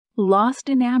Lost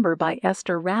in Amber by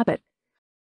Esther Rabbit.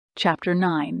 Chapter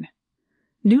 9.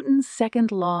 Newton's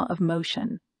Second Law of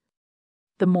Motion.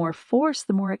 The more force,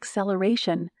 the more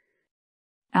acceleration.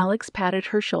 Alex patted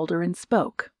her shoulder and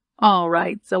spoke. All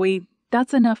right, Zoey,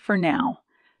 that's enough for now.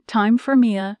 Time for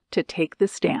Mia to take the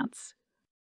stance.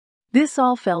 This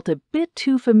all felt a bit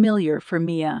too familiar for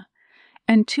Mia,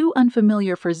 and too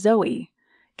unfamiliar for Zoey.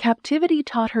 Captivity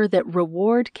taught her that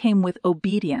reward came with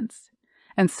obedience,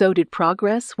 and so did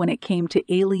progress when it came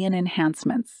to alien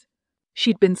enhancements.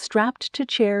 She'd been strapped to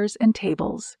chairs and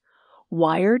tables,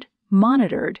 wired,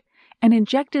 monitored, and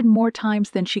injected more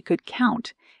times than she could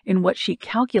count in what she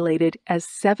calculated as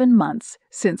 7 months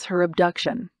since her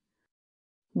abduction.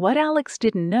 What Alex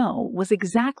didn't know was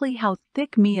exactly how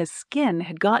thick Mia's skin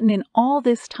had gotten in all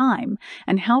this time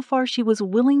and how far she was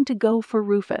willing to go for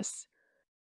Rufus.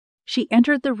 She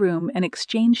entered the room and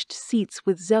exchanged seats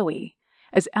with Zoey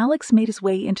as Alex made his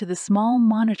way into the small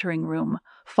monitoring room,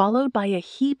 followed by a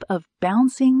heap of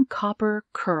bouncing copper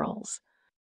curls.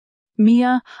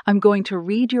 Mia, I'm going to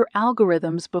read your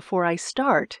algorithms before I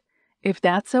start, if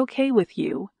that's okay with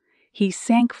you. He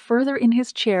sank further in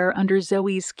his chair under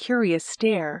Zoey's curious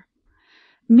stare.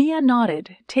 Mia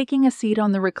nodded, taking a seat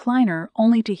on the recliner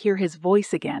only to hear his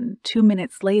voice again 2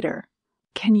 minutes later.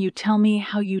 Can you tell me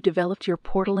how you developed your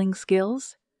portaling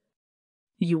skills?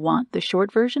 You want the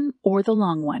short version or the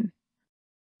long one?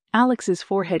 Alex's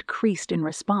forehead creased in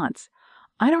response.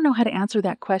 I don't know how to answer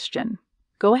that question.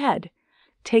 Go ahead.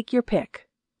 Take your pick.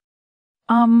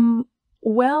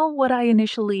 Well, what I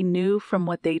initially knew from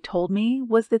what they told me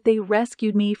was that they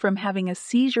rescued me from having a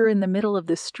seizure in the middle of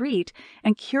the street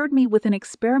and cured me with an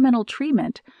experimental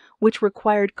treatment which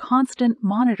required constant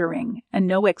monitoring and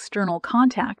no external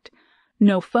contact,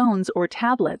 no phones or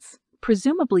tablets,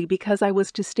 presumably because I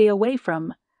was to stay away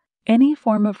from any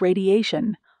form of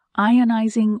radiation,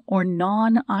 ionizing or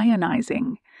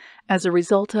non-ionizing, as a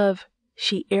result of,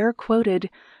 she air-quoted,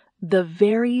 the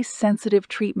very sensitive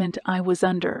treatment I was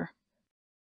under.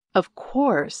 Of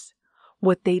course,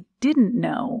 what they didn't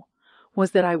know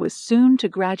was that I was soon to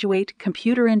graduate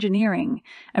computer engineering,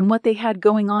 and what they had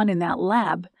going on in that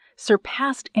lab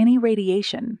surpassed any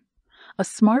radiation a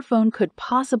smartphone could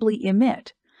possibly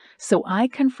emit, so I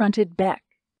confronted Beck.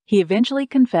 He eventually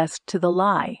confessed to the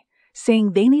lie,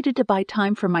 saying they needed to buy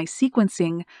time for my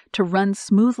sequencing to run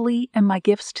smoothly and my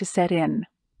gifts to set in.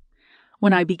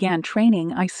 When I began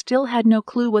training, I still had no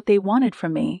clue what they wanted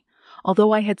from me,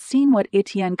 although I had seen what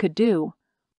Etienne could do.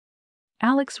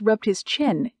 Alex rubbed his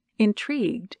chin,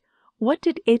 intrigued. What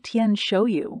did Etienne show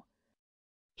you?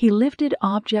 He lifted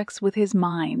objects with his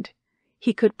mind.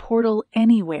 He could portal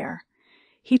anywhere.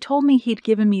 He told me he'd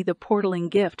given me the portaling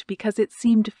gift because it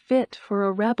seemed fit for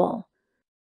a rebel.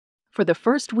 For the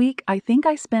first week, I think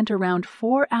I spent around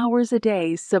 4 hours a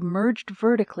day submerged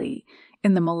vertically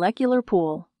in the molecular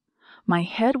pool. My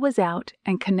head was out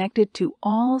and connected to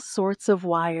all sorts of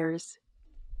wires.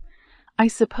 I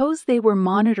suppose they were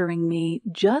monitoring me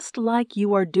just like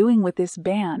you are doing with this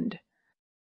band.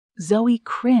 Zoey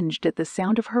cringed at the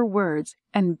sound of her words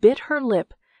and bit her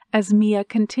lip as Mia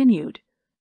continued.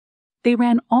 They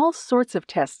ran all sorts of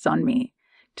tests on me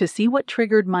to see what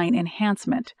triggered my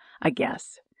enhancement, I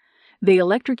guess. They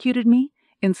electrocuted me,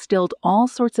 instilled all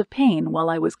sorts of pain while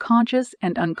I was conscious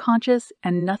and unconscious,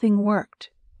 and nothing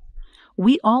worked.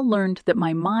 We all learned that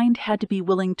my mind had to be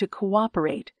willing to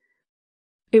cooperate.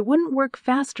 It wouldn't work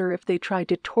faster if they tried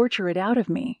to torture it out of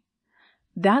me.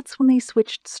 That's when they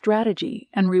switched strategy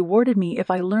and rewarded me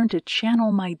if I learned to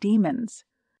channel my demons.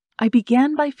 I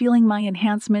began by feeling my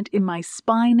enhancement in my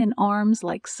spine and arms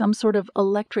like some sort of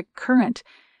electric current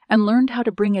and learned how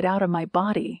to bring it out of my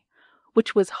body,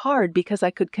 which was hard because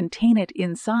I could contain it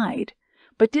inside,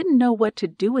 but didn't know what to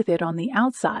do with it on the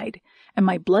outside, and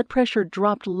my blood pressure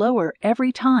dropped lower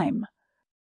every time.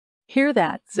 Hear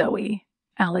that, Zoey?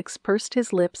 Alex pursed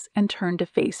his lips and turned to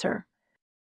face her.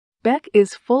 Beck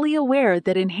is fully aware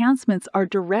that enhancements are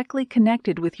directly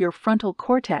connected with your frontal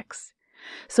cortex,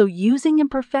 so using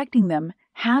and perfecting them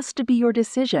has to be your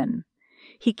decision.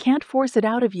 He can't force it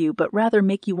out of you, but rather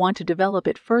make you want to develop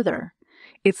it further.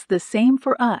 It's the same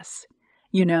for us.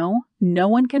 You know, no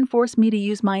one can force me to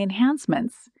use my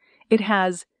enhancements. It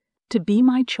has to be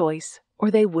my choice or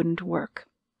they wouldn't work.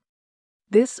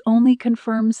 This only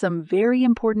confirms some very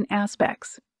important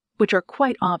aspects, which are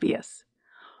quite obvious.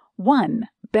 1,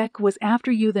 Beck was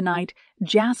after you the night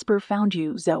Jasper found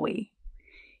you, Zoey.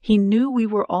 He knew we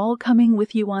were all coming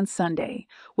with you on Sunday,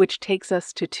 which takes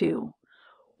us to 2.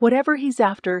 Whatever he's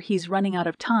after, he's running out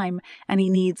of time, and he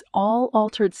needs all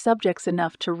altered subjects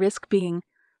enough to risk being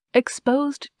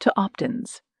exposed to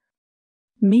opt-ins.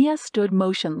 Mia stood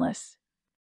motionless.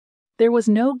 There was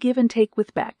no give and take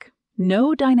with Beck,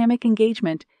 no dynamic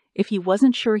engagement if he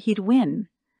wasn't sure he'd win.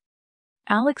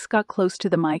 Alex got close to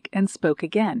the mic and spoke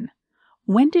again.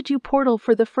 When did you portal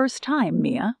for the first time,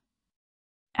 Mia?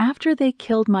 After they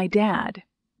killed my dad.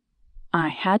 I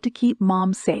had to keep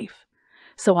Mom safe,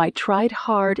 so I tried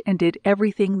hard and did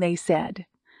everything they said.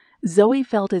 Zoey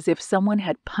felt as if someone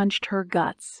had punched her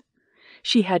guts.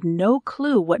 She had no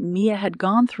clue what Mia had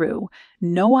gone through,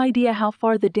 no idea how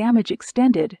far the damage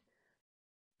extended.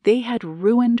 They had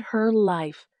ruined her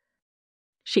life.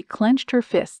 She clenched her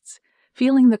fists,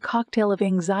 feeling the cocktail of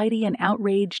anxiety and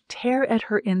outrage tear at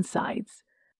her insides.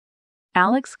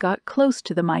 Alex got close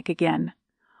to the mic again.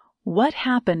 What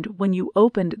happened when you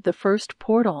opened the first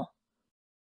portal?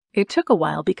 It took a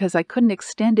while because I couldn't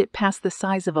extend it past the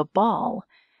size of a ball,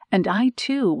 and I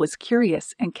too was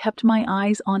curious and kept my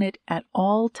eyes on it at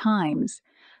all times,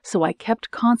 so I kept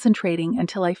concentrating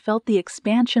until I felt the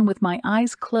expansion with my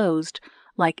eyes closed,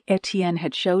 like Etienne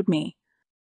had showed me.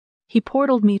 He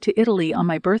portaled me to Italy on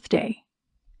my birthday.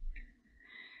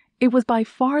 It was by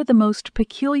far the most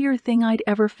peculiar thing I'd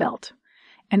ever felt,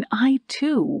 and I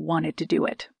too wanted to do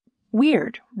it.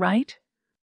 Weird, right?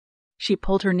 She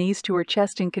pulled her knees to her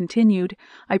chest and continued.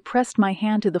 I pressed my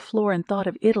hand to the floor and thought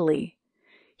of Italy.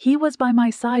 He was by my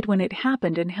side when it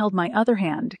happened and held my other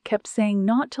hand, kept saying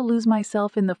not to lose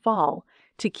myself in the fall,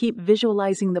 to keep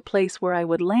visualizing the place where I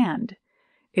would land,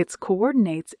 its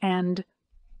coordinates, and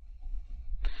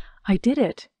I did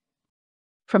it.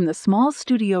 From the small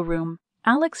studio room,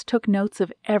 Alex took notes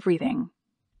of everything.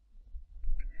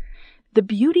 The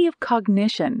beauty of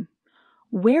cognition.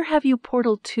 Where have you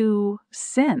portaled to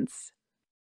since?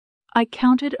 I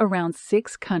counted around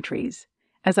 6 countries,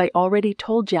 as I already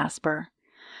told Jasper,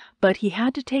 but he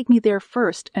had to take me there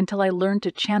first until I learned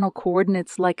to channel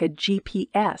coordinates like a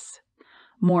GPS.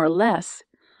 More or less,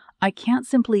 I can't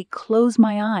simply close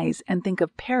my eyes and think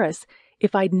of Paris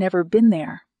if I'd never been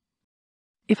there.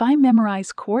 If I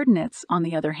memorize coordinates, on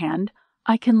the other hand,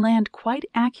 I can land quite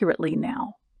accurately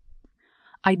now.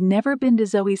 I'd never been to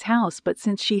Zoey's house, but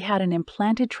since she had an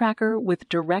implanted tracker with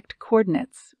direct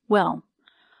coordinates, well,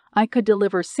 I could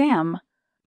deliver Sam.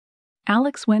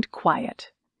 Alex went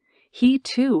quiet. He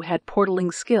too had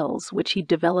portaling skills, which he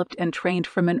developed and trained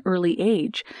from an early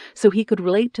age, so he could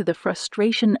relate to the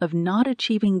frustration of not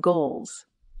achieving goals.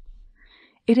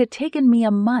 It had taken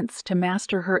Mia months to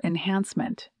master her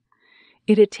enhancement.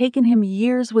 It had taken him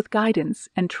years with guidance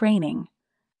and training.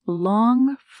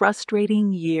 Long,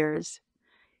 frustrating years.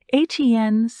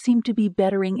 HEN seemed to be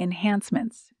bettering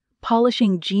enhancements,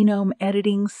 polishing genome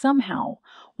editing somehow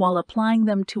while applying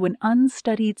them to an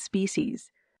unstudied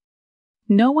species.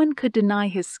 No one could deny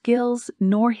his skills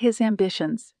nor his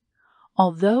ambitions,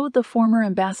 although the former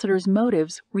ambassador's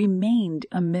motives remained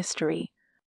a mystery.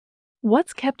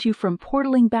 What's kept you from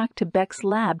portaling back to Beck's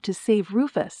lab to save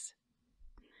Rufus?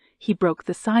 He broke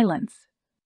the silence.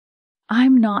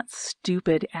 I'm not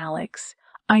stupid, Alex.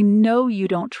 I know you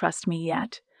don't trust me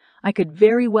yet. I could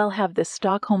very well have the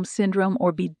Stockholm Syndrome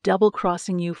or be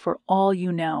double-crossing you for all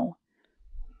you know.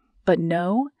 But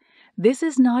no, this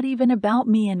is not even about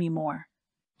me anymore.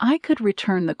 I could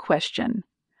return the question.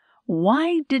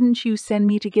 Why didn't you send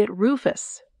me to get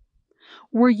Rufus?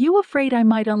 Were you afraid I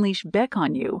might unleash Beck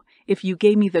on you if you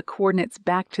gave me the coordinates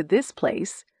back to this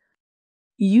place?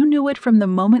 You knew it from the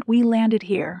moment we landed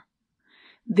here.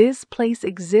 This place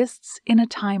exists in a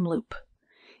time loop.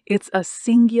 It's a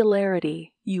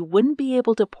singularity. You wouldn't be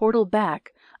able to portal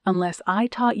back unless I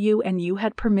taught you and you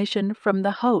had permission from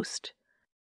the host.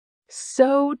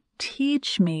 So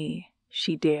teach me,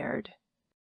 she dared.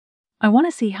 I want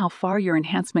to see how far your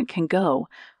enhancement can go,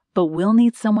 but we'll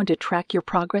need someone to track your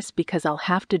progress because I'll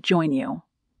have to join you.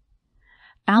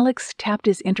 Alex tapped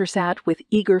his Intersat with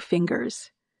eager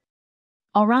fingers.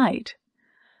 All right.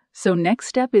 So next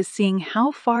step is seeing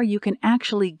how far you can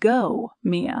actually go,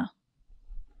 Mia.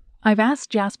 I've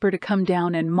asked Jasper to come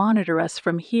down and monitor us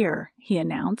from here, he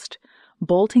announced,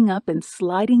 bolting up and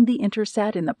sliding the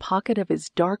Intersat in the pocket of his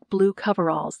dark blue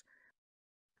coveralls.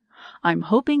 I'm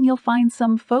hoping you'll find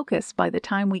some focus by the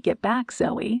time we get back,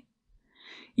 Zoey.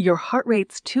 Your heart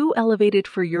rate's too elevated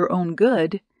for your own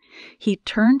good. He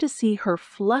turned to see her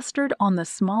flustered on the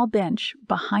small bench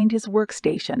behind his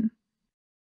workstation.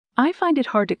 I find it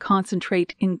hard to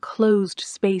concentrate in closed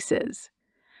spaces.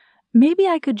 Maybe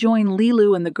I could join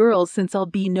Lilu and the girls since I'll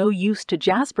be no use to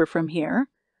Jasper from here.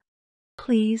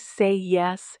 Please say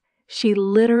yes. She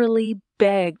literally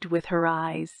begged with her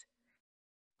eyes.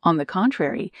 On the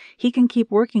contrary, he can keep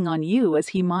working on you as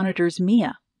he monitors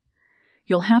Mia.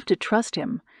 You'll have to trust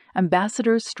him.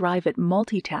 Ambassadors strive at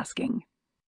multitasking.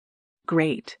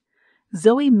 Great.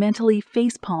 Zoey mentally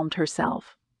facepalmed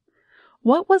herself.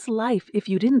 What was life if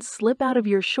you didn't slip out of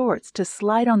your shorts to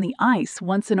slide on the ice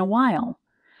once in a while?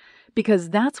 Because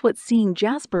that's what seeing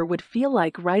Jasper would feel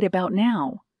like right about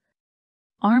now.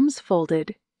 Arms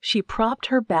folded, she propped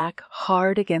her back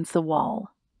hard against the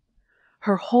wall.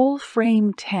 Her whole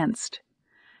frame tensed.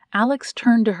 Alex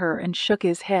turned to her and shook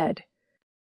his head.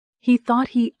 He thought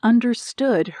he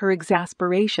understood her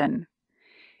exasperation.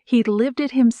 He'd lived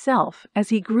it himself as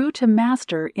he grew to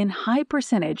master in high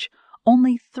percentage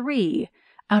only 3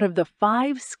 out of the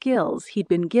 5 skills he'd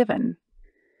been given.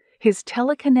 His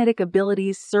telekinetic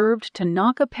abilities served to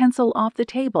knock a pencil off the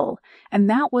table, and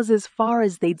that was as far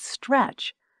as they'd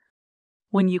stretch.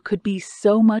 When you could be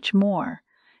so much more,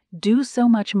 do so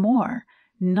much more,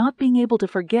 not being able to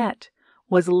forget,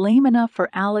 was lame enough for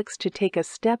Alex to take a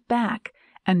step back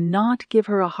and not give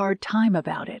her a hard time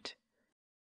about it.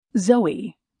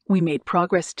 Zoey, we made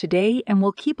progress today and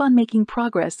will keep on making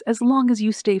progress as long as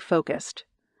you stay focused.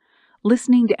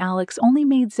 Listening to Alex only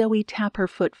made Zoey tap her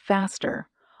foot faster,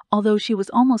 although she was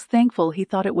almost thankful he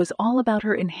thought it was all about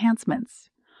her enhancements,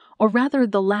 or rather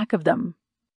the lack of them.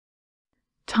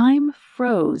 Time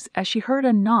froze as she heard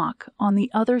a knock on the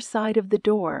other side of the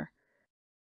door.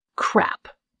 Crap!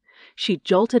 She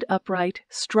jolted upright,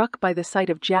 struck by the sight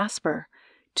of Jasper.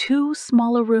 Too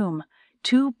small a room,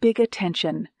 too big a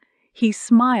tension. He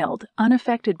smiled,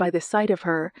 unaffected by the sight of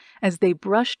her, as they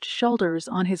brushed shoulders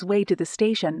on his way to the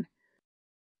station.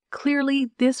 Clearly,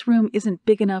 this room isn't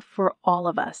big enough for all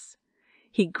of us.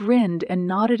 He grinned and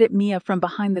nodded at Mia from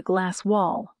behind the glass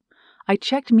wall. I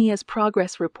checked Mia's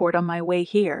progress report on my way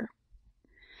here.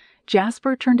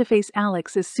 Jasper turned to face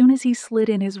Alex as soon as he slid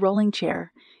in his rolling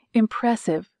chair.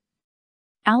 Impressive.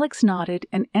 Alex nodded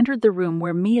and entered the room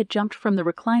where Mia jumped from the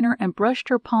recliner and brushed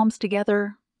her palms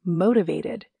together,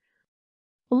 motivated.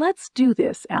 Let's do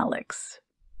this, Alex.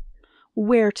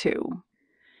 Where to?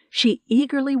 She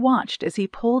eagerly watched as he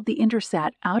pulled the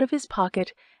Intersat out of his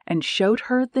pocket and showed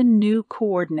her the new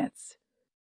coordinates.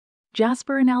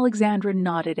 Jasper and Alexandra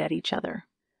nodded at each other.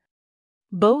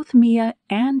 Both Mia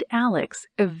and Alex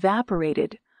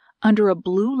evaporated under a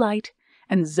blue light,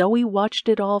 and Zoey watched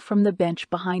it all from the bench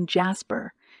behind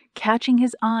Jasper, catching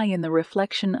his eye in the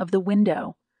reflection of the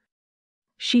window.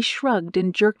 She shrugged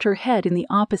and jerked her head in the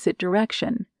opposite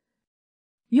direction.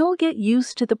 You'll get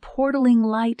used to the portaling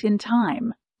light in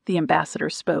time, the ambassador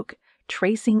spoke,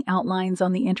 tracing outlines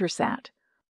on the Intersat.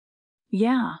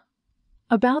 Yeah,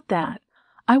 about that.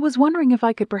 I was wondering if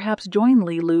I could perhaps join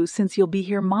Lilu since you'll be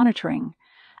here monitoring.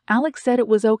 Alex said it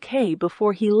was okay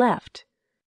before he left.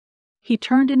 He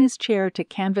turned in his chair to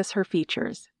canvass her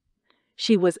features.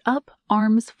 She was up,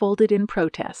 arms folded in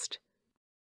protest.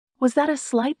 Was that a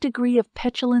slight degree of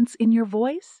petulance in your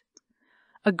voice?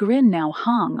 A grin now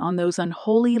hung on those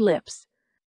unholy lips.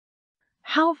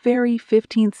 How very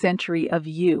 15th century of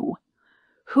you.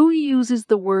 Who uses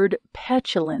the word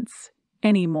petulance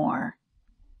anymore?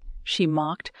 She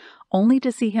mocked, only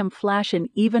to see him flash an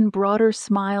even broader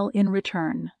smile in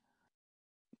return.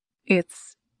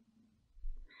 It's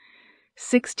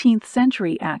 16th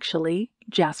century, actually,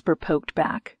 Jasper poked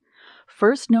back.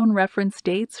 First known reference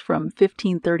dates from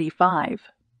 1535.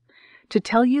 To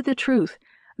tell you the truth,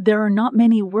 there are not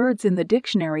many words in the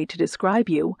dictionary to describe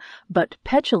you, but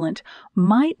petulant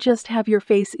might just have your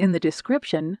face in the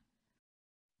description.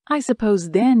 I suppose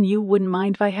then you wouldn't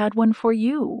mind if I had one for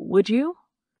you, would you?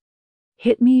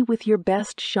 Hit me with your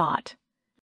best shot.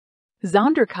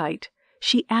 Zonderkeit,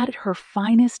 she added her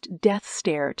finest death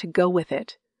stare to go with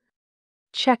it.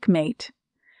 Checkmate.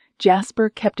 Jasper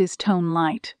kept his tone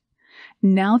light.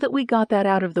 Now that we got that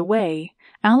out of the way,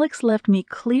 Alex left me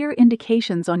clear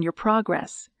indications on your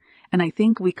progress, and I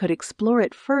think we could explore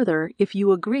it further if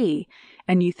you agree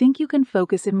and you think you can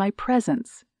focus in my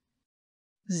presence.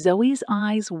 Zoe's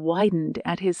eyes widened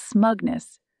at his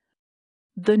smugness.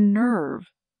 The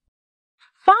nerve.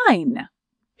 Fine!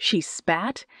 She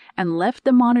spat and left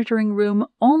the monitoring room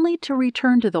only to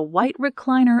return to the white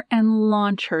recliner and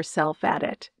launch herself at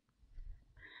it.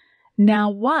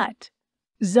 Now what?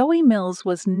 Zoey Mills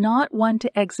was not one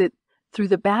to exit through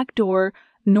the back door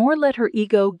nor let her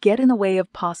ego get in the way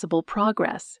of possible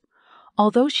progress,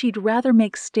 although she'd rather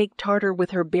make steak tartar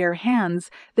with her bare hands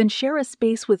than share a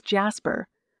space with Jasper,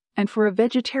 and for a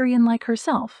vegetarian like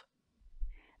herself.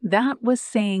 That was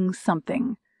saying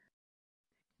something.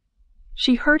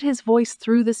 She heard his voice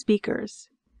through the speakers.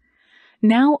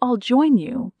 Now I'll join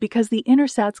you because the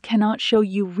Intersats cannot show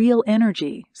you real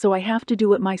energy, so I have to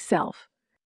do it myself.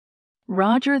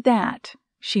 Roger that,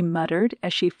 she muttered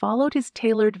as she followed his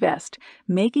tailored vest,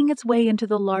 making its way into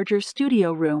the larger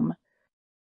studio room.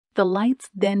 The lights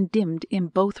then dimmed in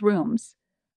both rooms.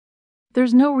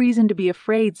 There's no reason to be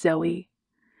afraid, Zoey.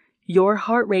 Your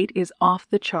heart rate is off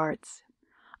the charts.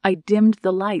 I dimmed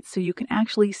the lights so you can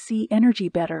actually see energy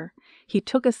better. He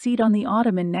took a seat on the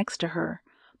ottoman next to her,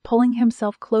 pulling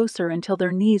himself closer until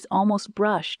their knees almost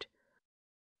brushed.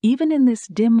 Even in this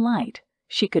dim light,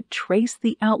 she could trace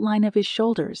the outline of his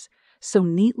shoulders, so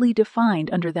neatly defined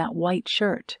under that white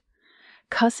shirt.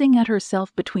 Cussing at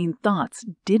herself between thoughts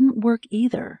didn't work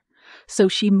either, so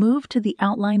she moved to the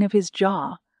outline of his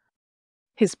jaw.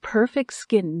 His perfect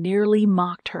skin nearly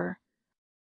mocked her.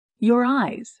 Your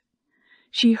eyes.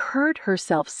 She heard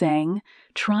herself saying,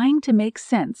 trying to make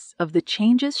sense of the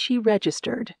changes she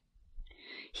registered.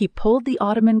 He pulled the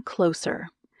ottoman closer,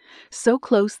 so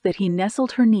close that he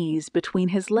nestled her knees between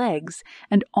his legs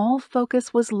and all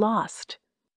focus was lost.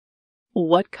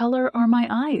 What color are my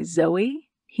eyes, Zoey?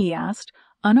 He asked,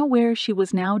 unaware she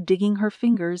was now digging her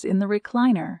fingers in the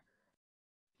recliner.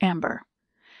 Amber.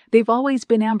 They've always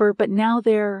been amber, but now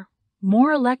they're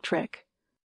more electric.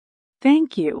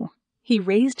 Thank you. He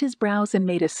raised his brows and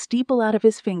made a steeple out of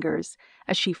his fingers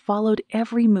as she followed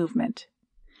every movement.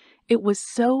 It was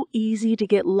so easy to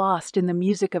get lost in the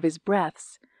music of his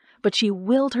breaths, but she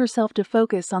willed herself to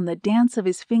focus on the dance of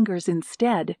his fingers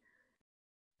instead.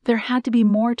 There had to be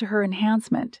more to her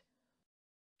enhancement.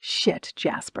 Shit,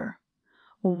 Jasper.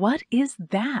 What is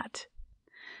that?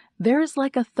 There's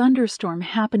like a thunderstorm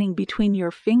happening between your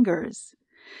fingers.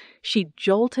 She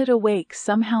jolted awake,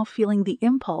 somehow feeling the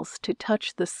impulse to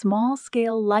touch the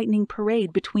small-scale lightning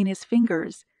parade between his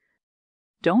fingers.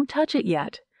 Don't touch it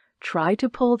yet. Try to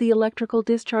pull the electrical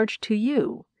discharge to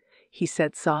you, he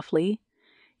said softly.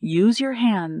 Use your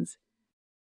hands.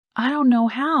 I don't know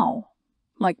how.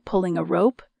 Like pulling a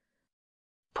rope?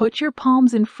 Put your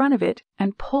palms in front of it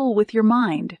and pull with your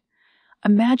mind.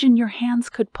 Imagine your hands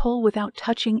could pull without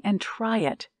touching and try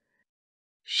it.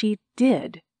 She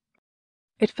did.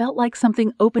 It felt like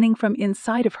something opening from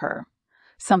inside of her,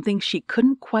 something she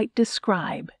couldn't quite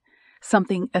describe,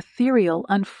 something ethereal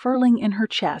unfurling in her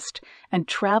chest and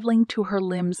traveling to her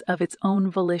limbs of its own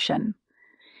volition.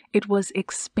 It was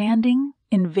expanding,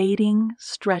 invading,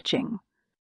 stretching.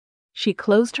 She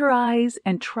closed her eyes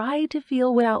and tried to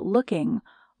feel without looking,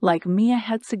 like Mia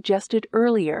had suggested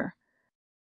earlier.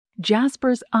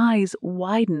 Jasper's eyes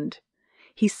widened.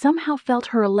 He somehow felt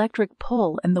her electric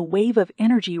pull and the wave of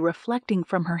energy reflecting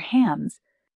from her hands.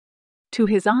 To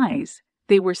his eyes,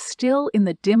 they were still in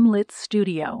the dim-lit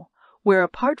studio, where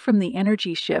apart from the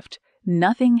energy shift,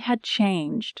 nothing had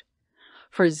changed.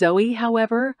 For Zoey,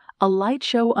 however, a light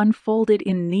show unfolded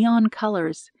in neon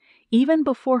colors, even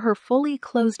before her fully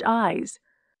closed eyes.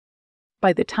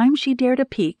 By the time she dared a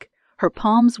peek, her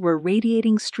palms were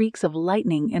radiating streaks of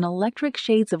lightning in electric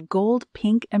shades of gold,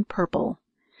 pink, and purple.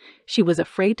 She was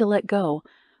afraid to let go,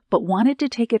 but wanted to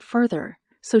take it further,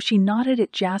 so she nodded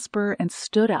at Jasper and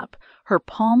stood up, her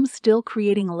palms still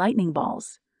creating lightning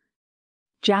balls.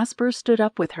 Jasper stood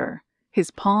up with her, his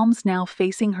palms now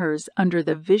facing hers under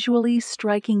the visually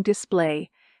striking display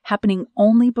happening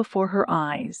only before her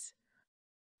eyes.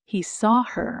 He saw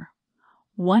her,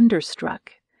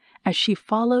 wonderstruck, as she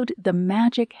followed the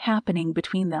magic happening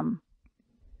between them.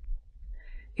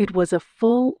 It was a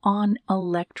full-on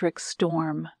electric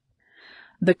storm.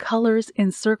 The colors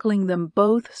encircling them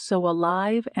both so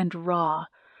alive and raw,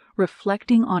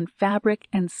 reflecting on fabric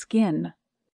and skin.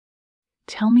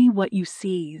 Tell me what you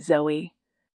see, Zoey.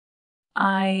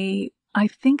 I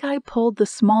think I pulled the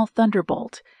small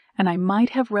thunderbolt, and I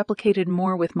might have replicated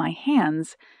more with my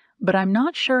hands, but I'm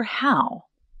not sure how.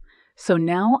 So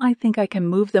now I think I can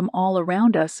move them all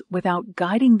around us without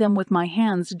guiding them with my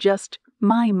hands, just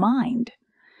my mind.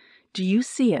 Do you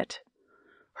see it?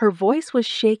 Her voice was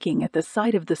shaking at the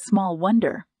sight of the small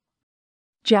wonder.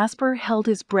 Jasper held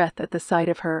his breath at the sight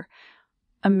of her,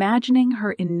 imagining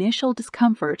her initial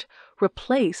discomfort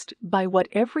replaced by what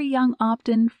every young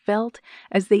Optin felt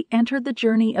as they entered the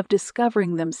journey of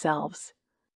discovering themselves.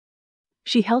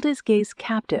 She held his gaze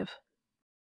captive.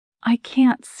 I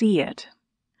can't see it,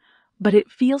 but it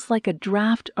feels like a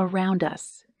draft around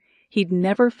us. He'd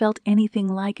never felt anything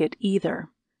like it either.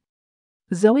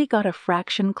 Zoey got a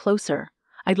fraction closer.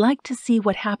 I'd like to see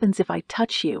what happens if I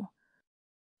touch you.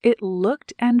 It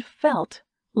looked and felt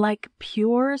like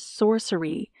pure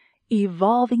sorcery,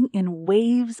 evolving in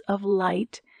waves of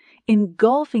light,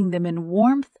 engulfing them in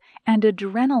warmth and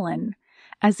adrenaline,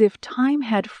 as if time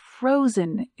had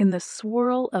frozen in the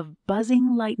swirl of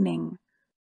buzzing lightning.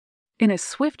 In a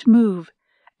swift move,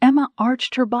 Emma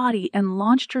arched her body and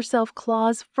launched herself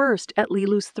claws first at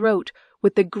Lilu's throat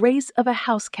with the grace of a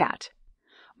house cat.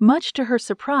 Much to her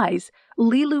surprise,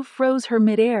 Lilu froze her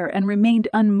midair and remained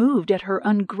unmoved at her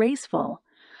ungraceful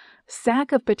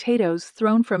sack of potatoes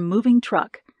thrown from moving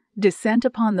truck, descent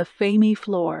upon the famy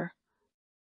floor.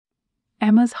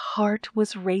 Emma's heart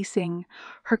was racing.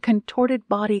 Her contorted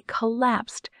body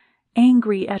collapsed,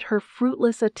 angry at her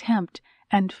fruitless attempt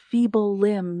and feeble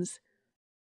limbs.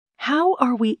 "How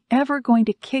are we ever going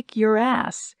to kick your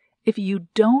ass if you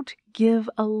don't give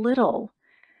a little?"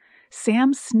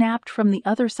 Sam snapped from the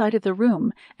other side of the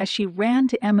room as she ran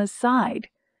to Emma's side.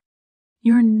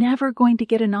 "You're never going to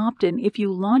get an opt-in if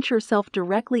you launch yourself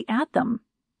directly at them.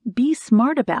 Be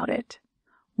smart about it.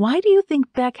 Why do you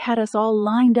think Beck had us all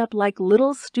lined up like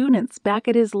little students back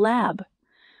at his lab?"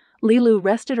 Lilu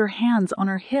rested her hands on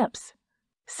her hips.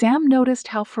 Sam noticed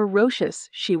how ferocious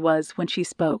she was when she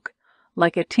spoke,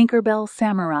 like a Tinkerbell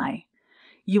samurai.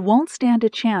 "You won't stand a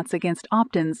chance against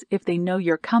opt-ins if they know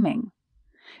you're coming.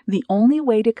 The only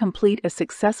way to complete a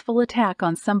successful attack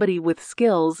on somebody with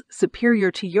skills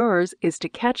superior to yours is to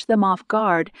catch them off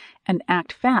guard and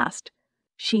act fast."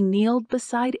 She kneeled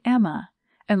beside Emma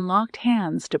and locked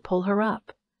hands to pull her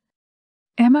up.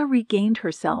 Emma regained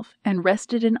herself and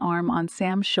rested an arm on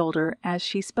Sam's shoulder as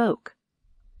she spoke.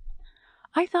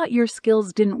 "I thought your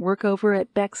skills didn't work over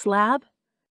at Beck's lab?"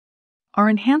 "Our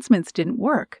enhancements didn't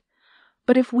work.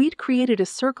 But if we'd created a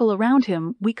circle around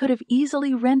him, we could have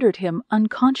easily rendered him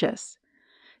unconscious.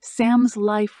 Sam's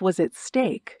life was at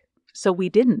stake, so we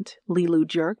didn't," Lilu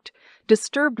jerked,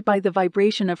 disturbed by the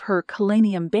vibration of her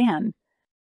calanium band.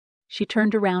 She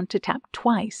turned around to tap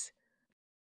twice.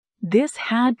 This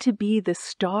had to be the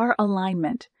star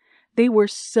alignment they were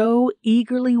so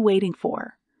eagerly waiting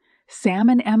for. Sam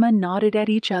and Emma nodded at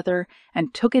each other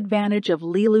and took advantage of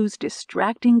Lilu's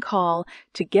distracting call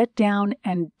to get down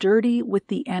and dirty with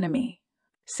the enemy.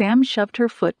 Sam shoved her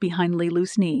foot behind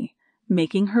Lilu's knee,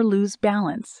 making her lose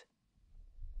balance.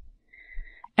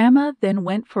 Emma then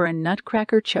went for a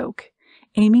nutcracker choke,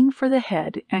 aiming for the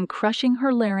head and crushing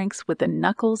her larynx with the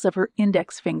knuckles of her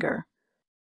index finger.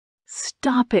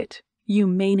 "Stop it, you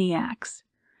maniacs!"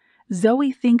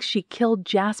 Zoey thinks she killed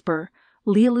Jasper.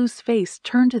 Lilu's face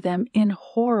turned to them in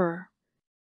horror.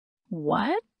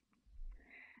 "What?"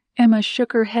 Emma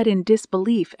shook her head in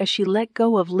disbelief as she let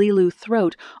go of Lilu's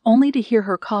throat, only to hear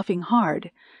her coughing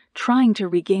hard, trying to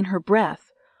regain her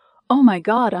breath. "Oh my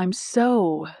God, I'm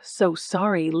so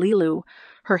sorry, Lilu."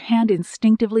 Her hand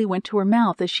instinctively went to her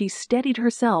mouth as she steadied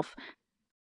herself.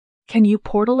 "Can you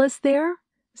portal us there?"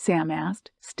 Sam asked,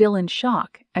 still in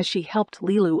shock, as she helped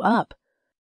Lilu up.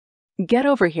 "Get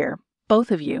over here,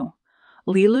 both of you."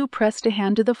 Lilu pressed a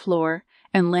hand to the floor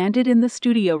and landed in the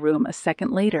studio room a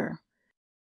second later.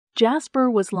 Jasper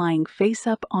was lying face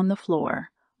up on the floor,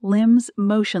 limbs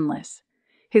motionless,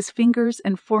 his fingers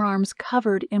and forearms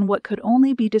covered in what could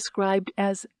only be described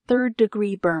as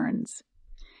third-degree burns.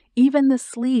 Even the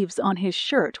sleeves on his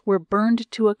shirt were burned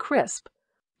to a crisp.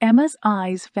 Emma's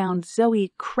eyes found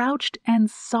Zoey crouched and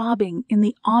sobbing in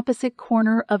the opposite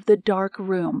corner of the dark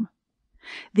room.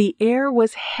 The air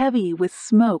was heavy with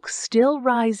smoke still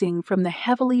rising from the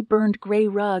heavily burned gray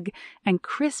rug and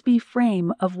crispy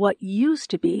frame of what used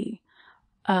to be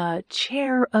a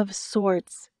chair of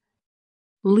sorts.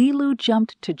 Lilu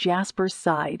jumped to Jasper's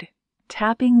side,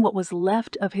 tapping what was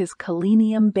left of his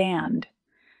calenium band.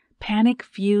 Panic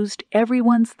fused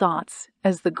everyone's thoughts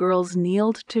as the girls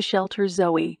kneeled to shelter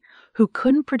Zoey, who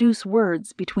couldn't produce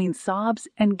words between sobs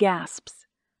and gasps.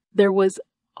 There was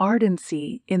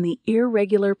ardency in the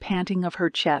irregular panting of her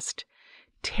chest,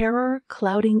 terror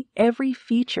clouding every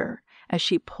feature as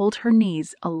she pulled her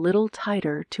knees a little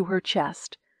tighter to her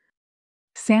chest.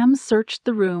 Sam searched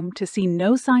the room to see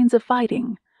no signs of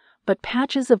fighting, but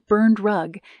patches of burned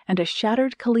rug and a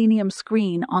shattered calenium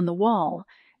screen on the wall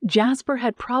Jasper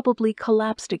had probably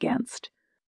collapsed against.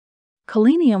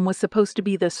 Calenium was supposed to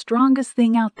be the strongest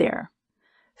thing out there.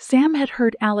 Sam had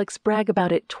heard Alex brag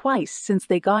about it twice since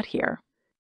they got here.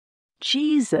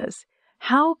 Jesus,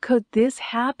 how could this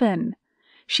happen?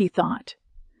 She thought,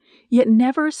 yet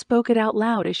never spoke it out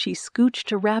loud as she scooched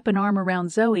to wrap an arm around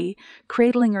Zoey,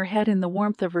 cradling her head in the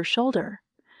warmth of her shoulder.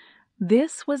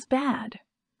 This was bad.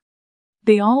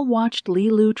 They all watched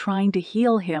Lilu trying to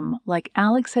heal him like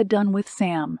Alex had done with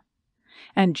Sam,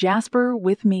 and Jasper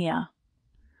with Mia.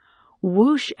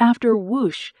 Whoosh after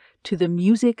whoosh to the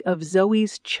music of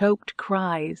Zoey's choked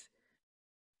cries.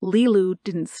 Lilu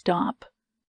didn't stop.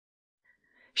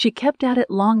 She kept at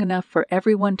it long enough for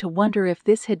everyone to wonder if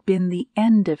this had been the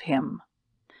end of him.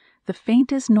 The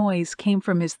faintest noise came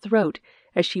from his throat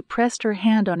as she pressed her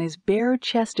hand on his bare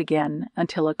chest again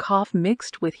until a cough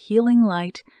mixed with healing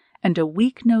light and a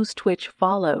weak nose twitch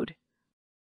followed.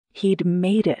 He'd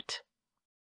made it.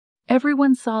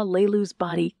 Everyone saw Lilu's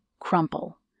body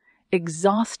crumple,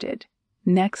 exhausted,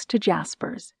 next to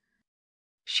Jasper's.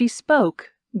 She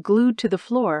spoke, glued to the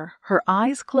floor, her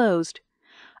eyes closed,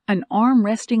 an arm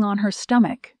resting on her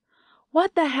stomach.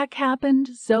 What the heck happened,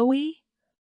 Zoey?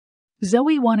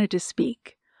 Zoey wanted to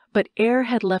speak, but air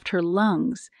had left her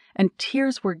lungs, and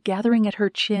tears were gathering at her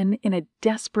chin in a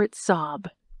desperate sob.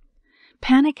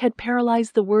 Panic had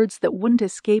paralyzed the words that wouldn't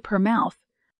escape her mouth.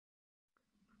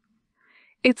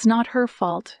 It's not her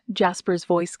fault, Jasper's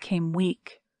voice came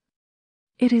weak.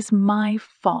 It is my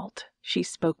fault, she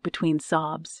spoke between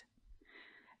sobs.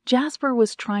 Jasper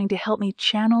was trying to help me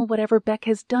channel whatever Beck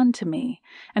has done to me,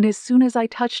 and as soon as I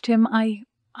touched him, I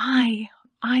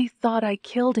thought I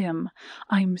killed him.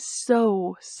 I'm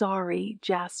so sorry,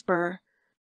 Jasper.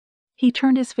 He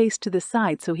turned his face to the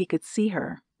side so he could see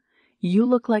her. You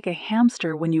look like a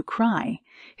hamster when you cry.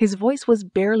 His voice was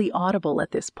barely audible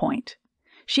at this point.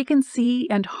 She can see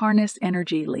and harness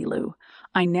energy, Lilu.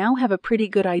 I now have a pretty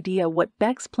good idea what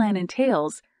Beck's plan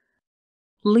entails.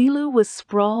 Lilu was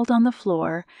sprawled on the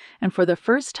floor, and for the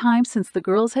first time since the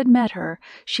girls had met her,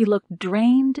 she looked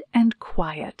drained and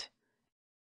quiet.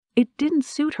 It didn't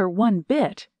suit her one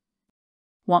bit.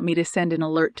 Want me to send an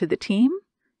alert to the team?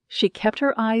 She kept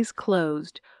her eyes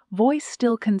closed, voice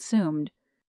still consumed.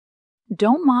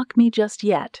 Don't mock me just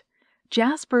yet.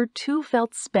 Jasper too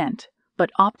felt spent,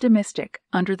 but optimistic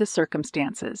under the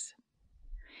circumstances.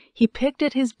 He picked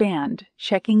at his band,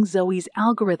 checking Zoey's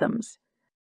algorithms.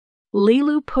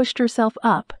 Lilu pushed herself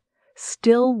up,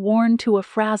 still worn to a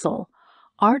frazzle,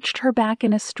 arched her back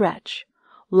in a stretch,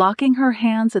 locking her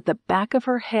hands at the back of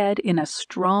her head in a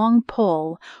strong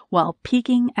pull while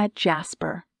peeking at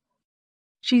Jasper.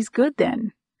 She's good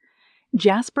then.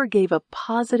 Jasper gave a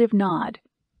positive nod.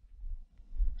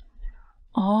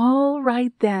 All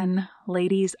right then,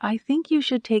 ladies, I think you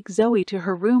should take Zoey to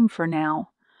her room for now.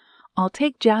 I'll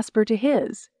take Jasper to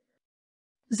his.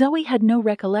 Zoey had no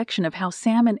recollection of how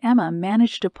Sam and Emma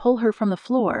managed to pull her from the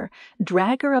floor,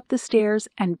 drag her up the stairs,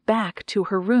 and back to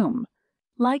her room.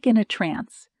 Like in a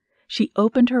trance, she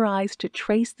opened her eyes to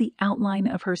trace the outline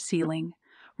of her ceiling,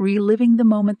 reliving the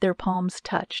moment their palms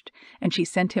touched, and she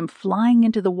sent him flying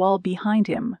into the wall behind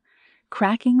him,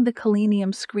 cracking the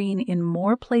selenium screen in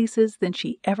more places than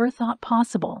she ever thought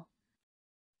possible.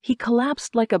 He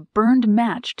collapsed like a burned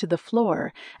match to the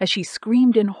floor as she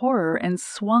screamed in horror and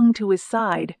swung to his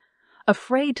side,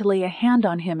 afraid to lay a hand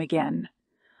on him again.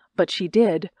 But she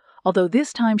did, although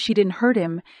this time she didn't hurt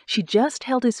him, she just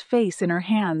held his face in her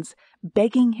hands,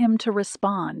 begging him to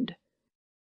respond.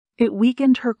 It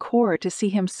weakened her core to see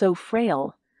him so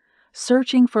frail,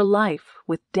 searching for life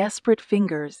with desperate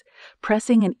fingers,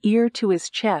 pressing an ear to his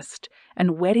chest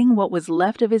and wetting what was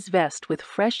left of his vest with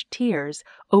fresh tears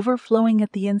overflowing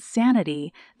at the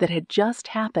insanity that had just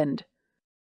happened.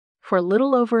 For a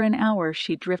little over an hour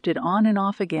she drifted on and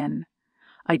off again,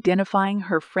 identifying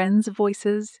her friends'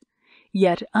 voices,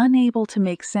 yet unable to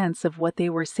make sense of what they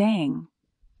were saying.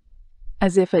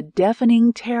 As if a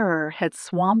deafening terror had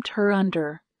swamped her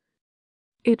under.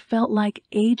 It felt like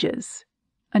ages,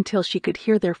 until she could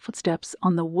hear their footsteps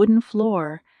on the wooden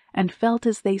floor and felt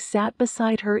as they sat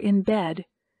beside her in bed.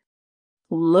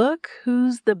 Look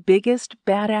who's the biggest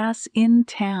badass in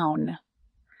town.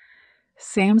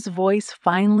 Sam's voice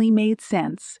finally made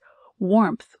sense,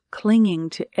 warmth clinging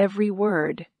to every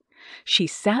word. She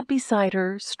sat beside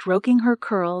her, stroking her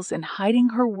curls and hiding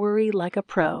her worry like a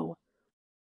pro.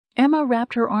 Emma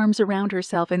wrapped her arms around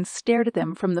herself and stared at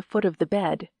them from the foot of the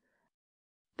bed.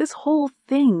 This whole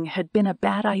thing had been a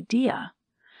bad idea.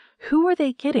 Who were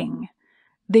they kidding?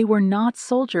 They were not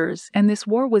soldiers, and this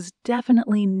war was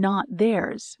definitely not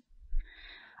theirs.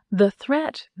 The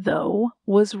threat, though,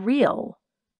 was real.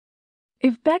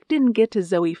 If Beck didn't get to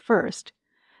Zoey first,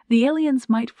 the aliens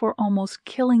might for almost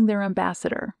killing their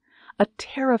ambassador, a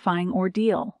terrifying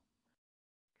ordeal.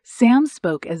 Sam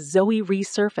spoke as Zoey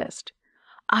resurfaced.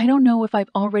 I don't know if I've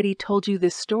already told you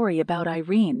this story about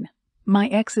Irene, my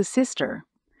ex's sister.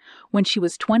 When she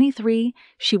was 23,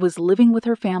 she was living with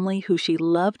her family who she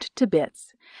loved to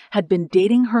bits, had been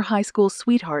dating her high school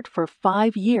sweetheart for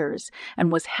 5 years,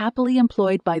 and was happily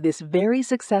employed by this very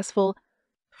successful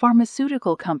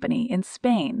pharmaceutical company in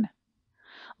Spain.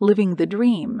 Living the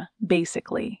dream,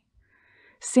 basically.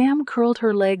 Sam curled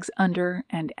her legs under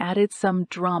and added some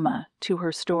drama to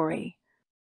her story.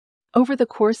 Over the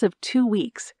course of 2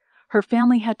 weeks, her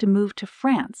family had to move to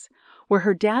France, where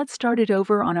her dad started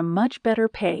over on a much better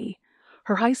pay.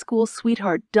 Her high school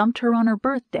sweetheart dumped her on her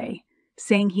birthday,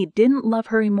 saying he didn't love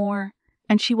her anymore,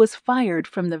 and she was fired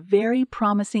from the very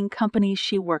promising company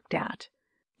she worked at.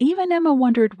 Even Emma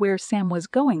wondered where Sam was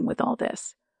going with all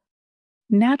this.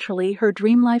 Naturally, her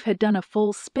dream life had done a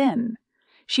full spin.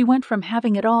 She went from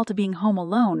having it all to being home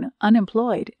alone,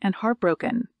 unemployed, and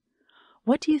heartbroken.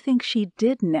 What do you think she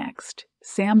did next?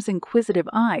 Sam's inquisitive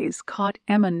eyes caught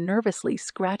Emma nervously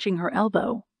scratching her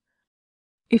elbow.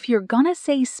 "If you're gonna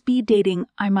say speed dating,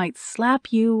 I might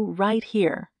slap you right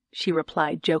here," she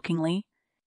replied jokingly.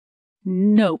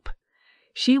 "Nope.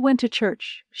 She went to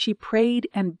church. She prayed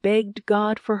and begged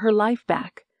God for her life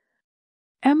back."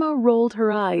 Emma rolled her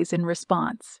eyes in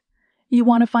response. "You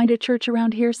want to find a church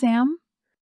around here, Sam?"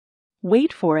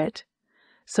 Wait for it.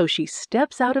 So she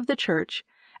steps out of the church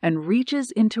and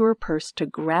reaches into her purse to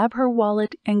grab her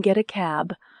wallet and get a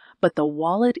cab, but the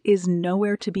wallet is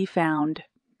nowhere to be found.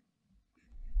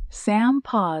 Sam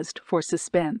paused for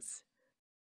suspense.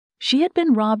 She had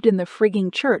been robbed in the frigging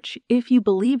church, if you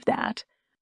believe that.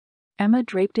 Emma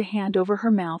draped a hand over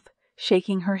her mouth,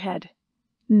 shaking her head.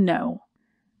 No.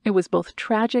 It was both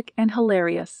tragic and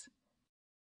hilarious.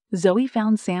 Zoey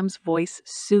found Sam's voice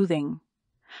soothing.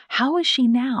 How is she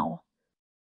now?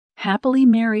 Happily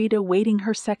married, awaiting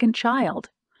her second child.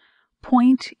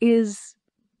 Point is,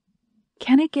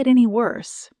 can it get any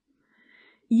worse?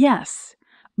 Yes,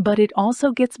 but it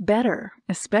also gets better,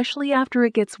 especially after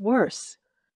it gets worse.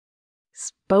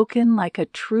 Spoken like a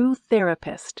true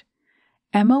therapist,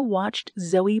 Emma watched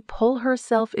Zoey pull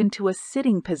herself into a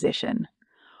sitting position.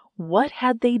 What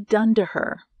had they done to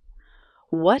her?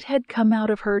 What had come out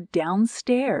of her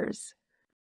downstairs?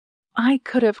 I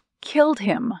could have killed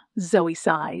him, Zoey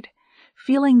sighed,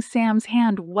 feeling Sam's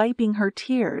hand wiping her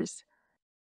tears.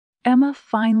 Emma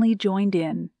finally joined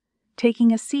in,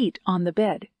 taking a seat on the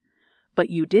bed. But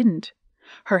you didn't.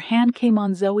 Her hand came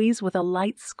on Zoey's with a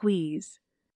light squeeze.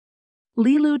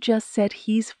 Lilu just said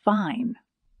he's fine.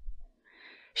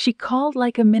 She called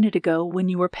like a minute ago when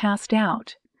you were passed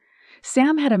out.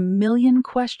 Sam had a million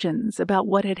questions about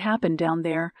what had happened down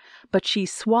there, but she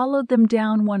swallowed them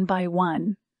down one by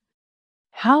one.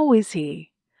 How is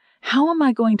he? How am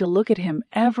I going to look at him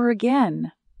ever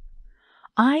again?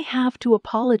 I have to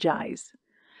apologize.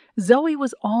 Zoey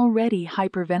was already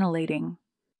hyperventilating.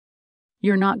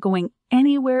 You're not going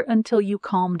anywhere until you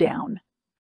calm down.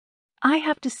 I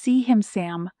have to see him,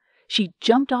 Sam. She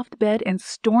jumped off the bed and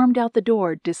stormed out the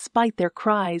door despite their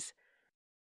cries.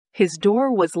 His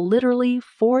door was literally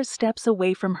 4 steps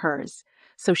away from hers,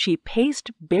 so she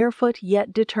paced barefoot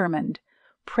yet determined,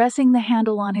 pressing the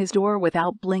handle on his door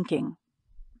without blinking.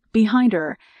 Behind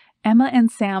her, Emma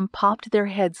and Sam popped their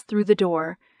heads through the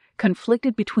door,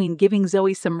 conflicted between giving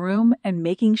Zoey some room and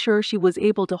making sure she was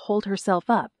able to hold herself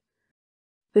up.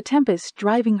 The tempest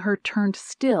driving her turned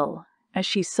still as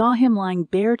she saw him lying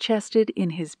bare-chested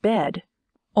in his bed,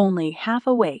 only half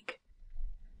awake.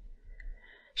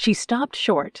 She stopped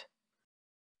short.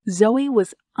 Zoey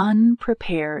was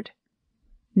unprepared.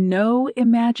 No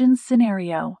imagined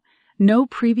scenario, no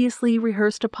previously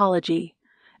rehearsed apology,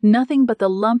 nothing but the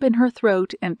lump in her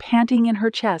throat and panting in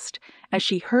her chest as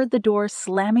she heard the door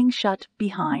slamming shut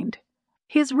behind.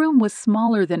 His room was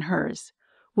smaller than hers,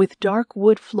 with dark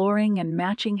wood flooring and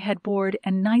matching headboard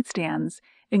and nightstands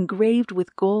engraved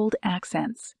with gold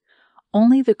accents.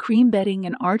 Only the cream bedding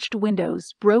and arched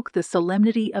windows broke the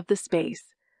solemnity of the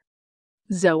space.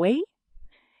 Zoey?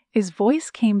 His voice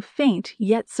came faint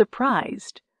yet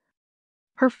surprised.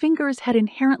 Her fingers had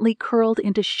inherently curled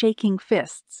into shaking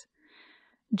fists.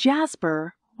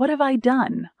 Jasper, what have I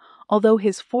done? Although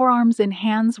his forearms and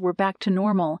hands were back to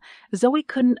normal, Zoey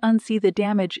couldn't unsee the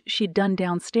damage she'd done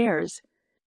downstairs.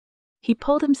 He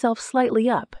pulled himself slightly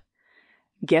up.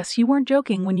 Guess you weren't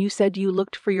joking when you said you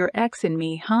looked for your ex in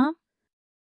me, huh?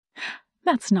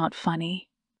 That's not funny.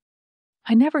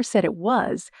 I never said it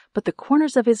was, but the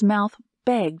corners of his mouth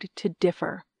begged to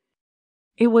differ.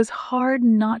 It was hard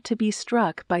not to be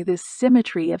struck by this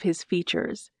symmetry of his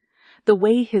features, the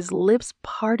way his lips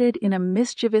parted in a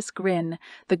mischievous grin,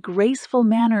 the graceful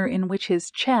manner in which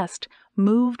his chest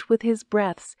moved with his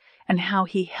breaths, and how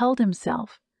he held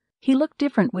himself. He looked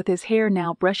different with his hair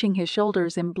now brushing his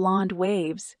shoulders in blonde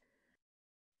waves.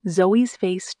 Zoey's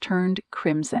face turned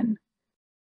crimson.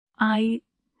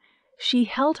 She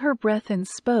held her breath and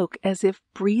spoke as if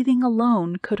breathing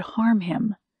alone could harm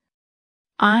him.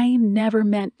 I never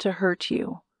meant to hurt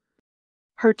you.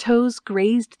 Her toes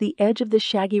grazed the edge of the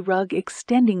shaggy rug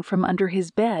extending from under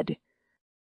his bed.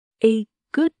 A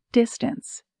good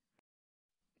distance.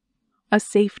 A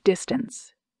safe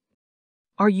distance.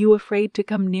 Are you afraid to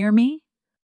come near me?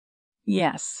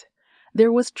 Yes.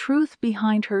 There was truth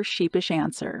behind her sheepish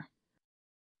answer.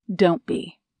 Don't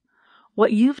be.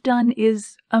 What you've done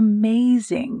is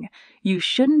amazing. You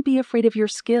shouldn't be afraid of your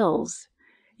skills.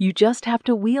 You just have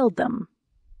to wield them.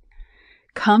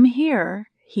 Come here.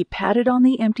 He patted on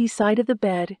the empty side of the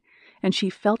bed, and she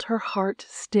felt her heart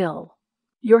still.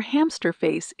 Your hamster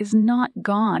face is not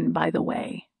gone, by the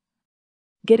way.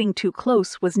 Getting too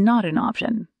close was not an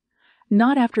option.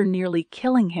 Not after nearly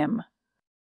killing him.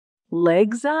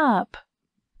 Legs up.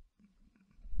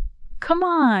 Come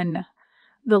on.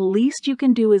 The least you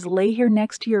can do is lay here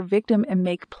next to your victim and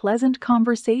make pleasant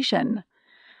conversation.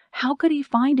 How could he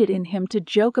find it in him to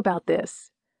joke about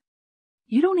this?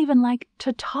 You don't even like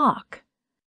to talk.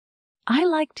 I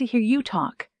like to hear you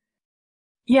talk.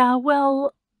 Yeah,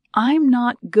 well, I'm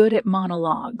not good at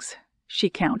monologues, she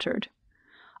countered.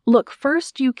 Look,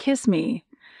 first you kiss me,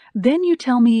 then you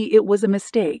tell me it was a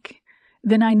mistake,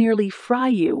 then I nearly fry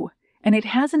you, and it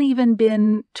hasn't even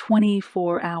been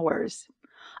 24 hours.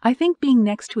 I think being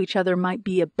next to each other might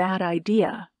be a bad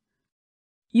idea.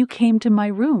 You came to my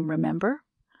room, remember?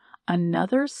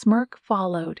 Another smirk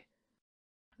followed.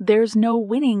 There's no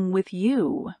winning with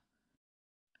you.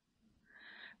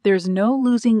 There's no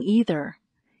losing either.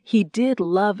 He did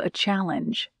love a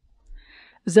challenge.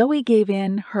 Zoey gave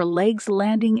in, her legs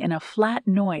landing in a flat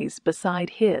noise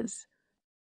beside his.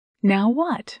 Now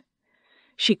what?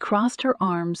 She crossed her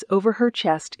arms over her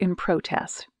chest in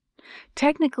protest.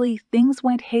 Technically, things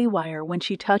went haywire when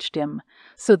she touched him,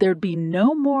 so there'd be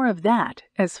no more of that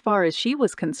as far as she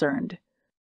was concerned.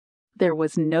 There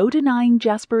was no denying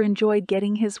Jasper enjoyed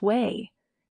getting his way.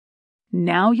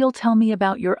 Now you'll tell me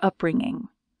about your upbringing.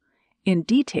 In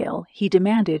detail, he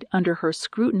demanded under her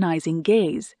scrutinizing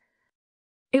gaze.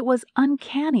 It was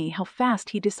uncanny how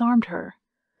fast he disarmed her.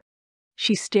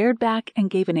 She stared back and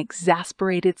gave an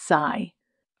exasperated sigh.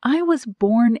 I was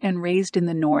born and raised in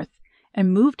the North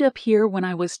and moved up here when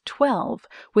I was 12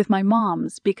 with my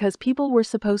mom's because people were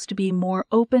supposed to be more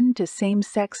open to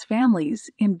same-sex families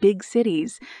in big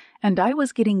cities, and I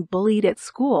was getting bullied at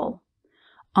school.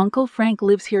 Uncle Frank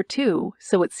lives here too,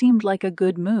 so it seemed like a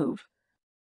good move.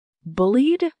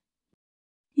 Bullied?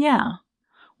 Yeah,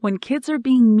 when kids are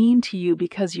being mean to you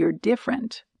because you're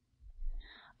different.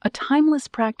 A timeless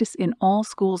practice in all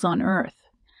schools on Earth.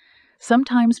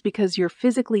 Sometimes because you're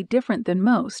physically different than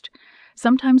most,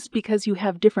 sometimes because you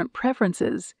have different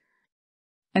preferences,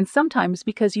 and sometimes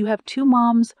because you have two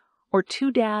moms or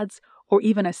two dads or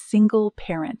even a single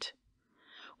parent.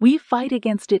 We fight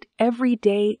against it every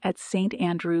day at St.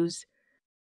 Andrews.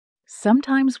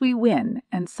 Sometimes we win,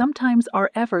 and sometimes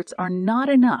our efforts are not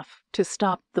enough to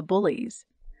stop the bullies.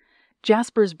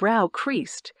 Jasper's brow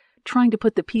creased, trying to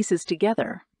put the pieces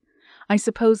together. I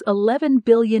suppose 11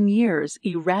 billion years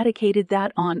eradicated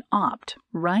that on Opt,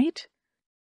 right?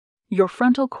 Your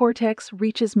frontal cortex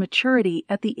reaches maturity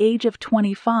at the age of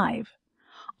 25.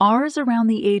 Ours around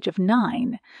the age of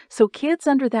 9, so kids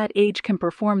under that age can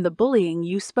perform the bullying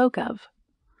you spoke of.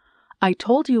 I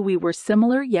told you we were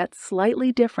similar yet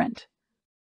slightly different.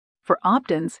 For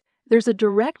Optans, there's a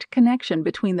direct connection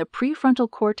between the prefrontal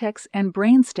cortex and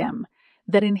brainstem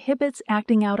that inhibits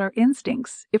acting out our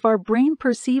instincts if our brain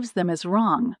perceives them as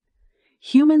wrong.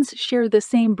 Humans share the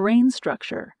same brain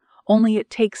structure, only it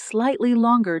takes slightly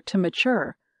longer to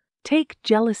mature. Take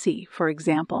jealousy, for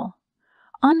example.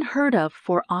 Unheard of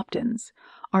for Optans.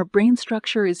 Our brain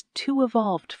structure is too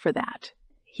evolved for that.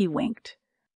 He winked.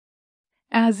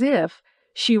 As if,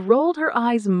 she rolled her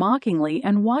eyes mockingly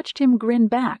and watched him grin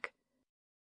back.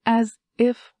 As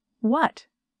if what?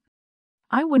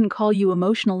 I wouldn't call you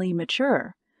emotionally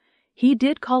mature. He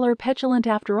did call her petulant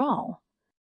after all.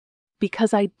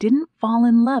 Because I didn't fall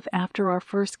in love after our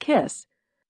first kiss.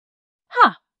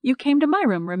 Ha! You came to my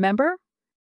room, remember?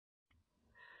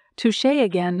 Touché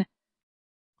again.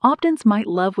 Optans might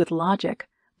love with logic,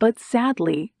 but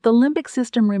sadly, the limbic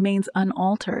system remains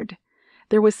unaltered.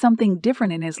 There was something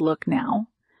different in his look now,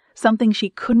 something she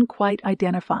couldn't quite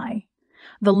identify.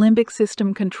 The limbic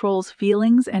system controls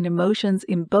feelings and emotions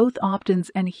in both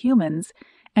Optans and humans,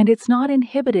 and it's not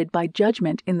inhibited by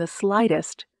judgment in the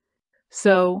slightest.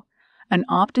 So, an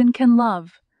Optan can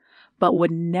love, but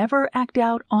would never act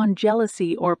out on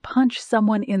jealousy or punch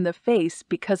someone in the face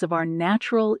because of our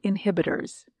natural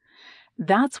inhibitors.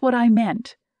 That's what I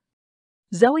meant.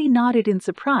 Zoey nodded in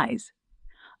surprise.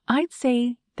 I'd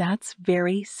say that's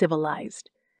very civilized.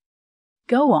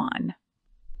 Go on.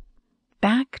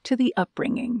 Back to the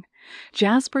upbringing.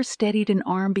 Jasper steadied an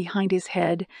arm behind his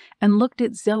head and looked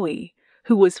at Zoey,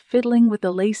 who was fiddling with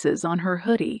the laces on her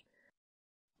hoodie.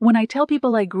 When I tell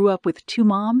people I grew up with two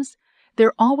moms,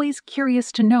 they're always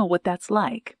curious to know what that's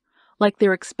like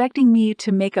they're expecting me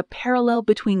to make a parallel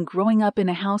between growing up in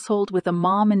a household with a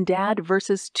mom and dad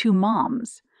versus two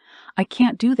moms. I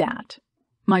can't do that.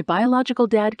 My biological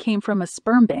dad came from a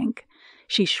sperm bank.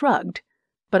 She shrugged,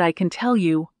 but I can tell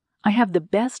you, I have the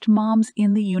best moms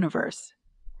in the universe.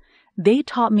 They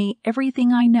taught me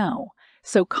everything I know,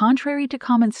 so contrary to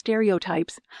common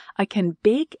stereotypes, I can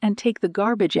bake and take the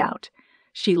garbage out.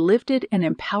 She lifted an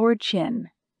empowered chin.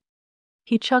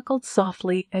 He chuckled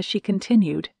softly as she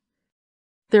continued.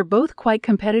 They're both quite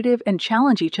competitive and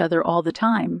challenge each other all the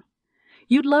time.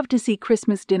 You'd love to see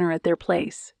Christmas dinner at their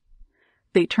place.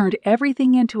 They turned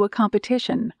everything into a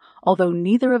competition, although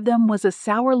neither of them was a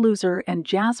sour loser and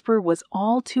Jasper was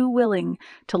all too willing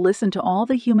to listen to all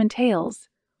the human tales.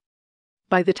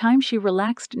 By the time she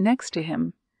relaxed next to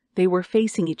him, they were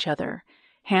facing each other,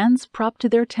 hands propped to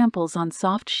their temples on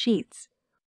soft sheets.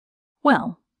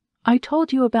 Well, I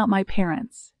told you about my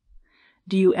parents.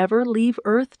 Do you ever leave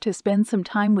Earth to spend some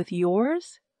time with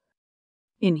yours?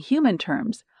 In human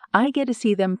terms, I get to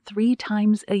see them 3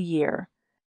 times a year.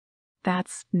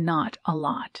 That's not a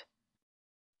lot.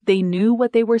 They knew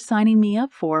what they were signing me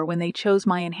up for when they chose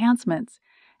my enhancements,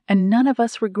 and none of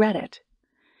us regret it.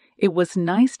 It was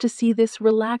nice to see this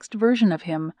relaxed version of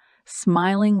him,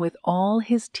 smiling with all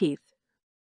his teeth.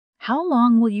 How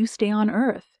long will you stay on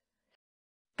Earth?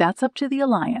 That's up to the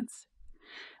Alliance.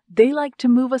 They like to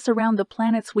move us around the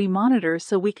planets we monitor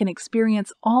so we can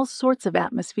experience all sorts of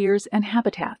atmospheres and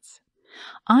habitats.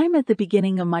 I'm at the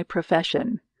beginning of my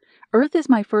profession. Earth is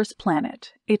my first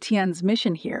planet. Etienne's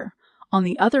mission here, on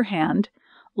the other hand,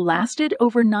 lasted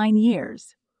over 9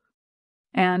 years.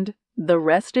 And the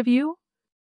rest of you?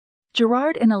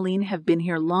 Gerard and Aline have been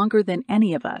here longer than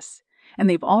any of us, and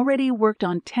they've already worked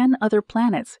on 10 other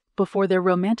planets before their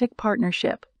romantic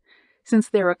partnership. Since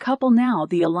they're a couple now,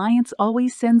 the Alliance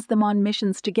always sends them on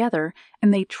missions together,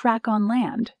 and they track on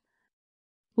land.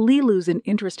 Lilu's an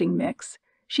interesting mix.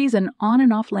 She's an on-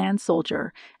 and off-land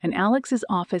soldier, and Alex is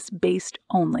office-based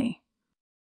only.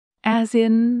 As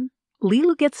in,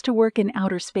 Lilu gets to work in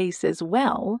outer space as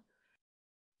well.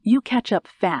 You catch up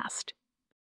fast.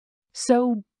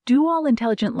 So, do all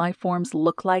intelligent life forms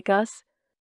look like us?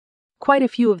 Quite a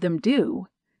few of them do,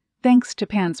 thanks to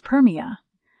panspermia.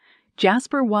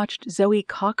 Jasper watched Zoey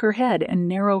cock her head and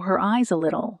narrow her eyes a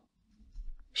little.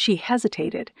 She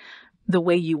hesitated, the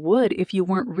way you would if you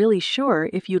weren't really sure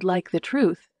if you'd like the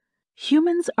truth.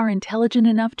 Humans are intelligent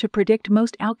enough to predict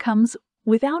most outcomes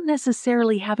without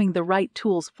necessarily having the right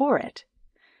tools for it.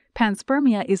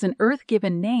 Panspermia is an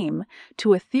Earth-given name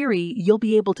to a theory you'll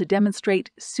be able to demonstrate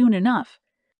soon enough.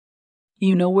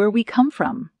 You know where we come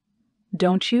from,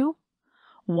 don't you?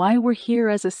 Why we're here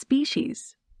as a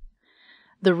species.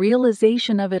 The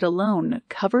realization of it alone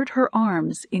covered her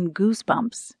arms in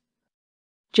goosebumps.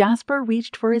 Jasper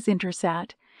reached for his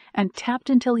Intersat and tapped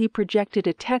until he projected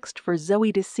a text for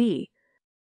Zoey to see.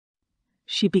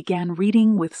 She began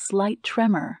reading with slight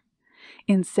tremor.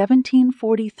 In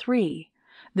 1743,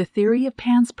 the theory of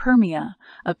panspermia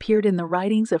appeared in the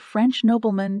writings of French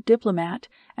nobleman, diplomat,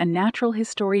 and natural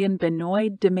historian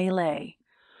Benoit de Maillet,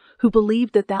 who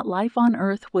believed that life on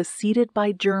Earth was seeded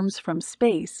by germs from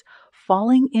space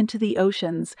falling into the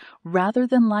oceans rather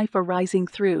than life arising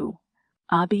through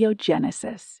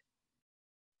abiogenesis.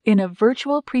 In a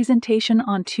virtual presentation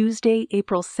on Tuesday,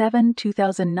 April 7,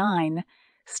 2009,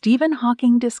 Stephen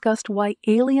Hawking discussed why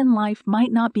alien life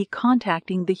might not be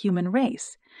contacting the human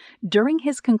race. During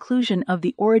his conclusion of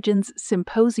the Origins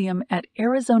Symposium at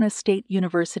Arizona State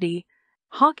University,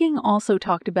 Hawking also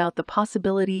talked about the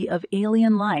possibility of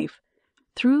alien life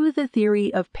through the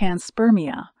theory of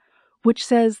panspermia, which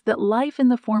says that life in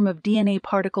the form of DNA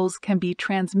particles can be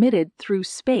transmitted through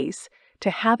space to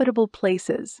habitable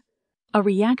places. A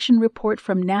reaction report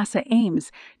from NASA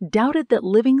Ames doubted that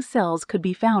living cells could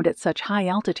be found at such high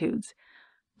altitudes,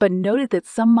 but noted that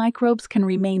some microbes can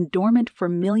remain dormant for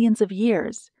millions of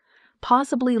years,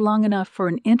 possibly long enough for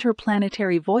an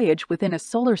interplanetary voyage within a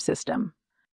solar system.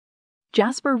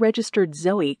 Jasper registered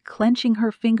Zoey clenching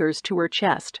her fingers to her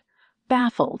chest,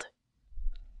 baffled.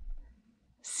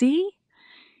 See?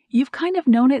 You've kind of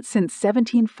known it since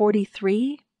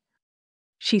 1743?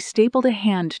 She stapled a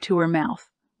hand to her mouth.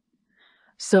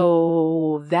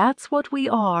 So that's what we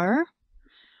are?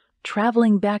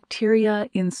 Traveling bacteria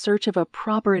in search of a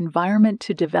proper environment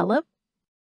to develop?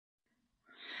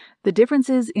 The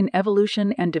differences in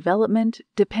evolution and development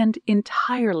depend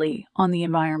entirely on the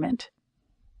environment.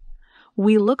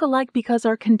 We look alike because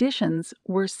our conditions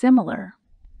were similar.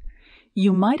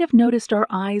 You might have noticed our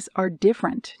eyes are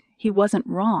different. He wasn't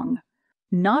wrong.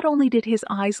 Not only did his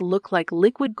eyes look like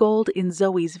liquid gold in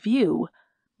Zoey's view,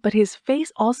 but his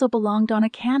face also belonged on a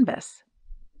canvas.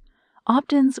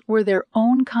 Optins were their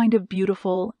own kind of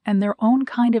beautiful and their own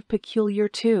kind of peculiar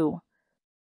too.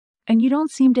 And you don't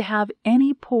seem to have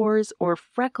any pores or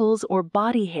freckles or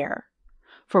body hair.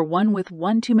 For one with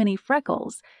one too many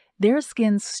freckles, their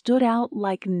skin stood out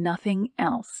like nothing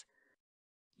else.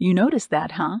 You noticed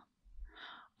that, huh?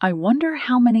 I wonder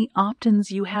how many Optins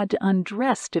you had to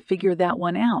undress to figure that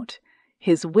one out.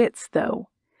 His wits, though,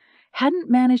 hadn't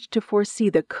managed to foresee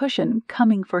the cushion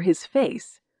coming for his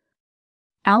face.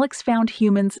 Alex found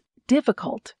humans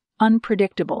difficult,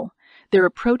 unpredictable. their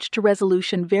approach to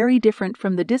resolution very different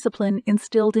from the discipline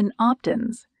instilled in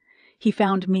Optons. He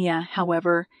found Mia,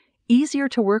 however, easier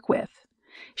to work with.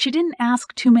 She didn't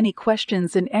ask too many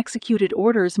questions and executed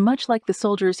orders much like the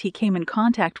soldiers he came in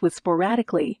contact with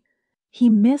sporadically. He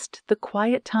missed the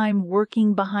quiet time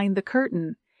working behind the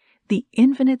curtain, the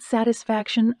infinite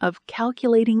satisfaction of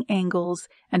calculating angles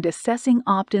and assessing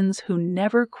Optons who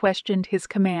never questioned his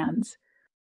commands.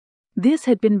 This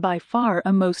had been by far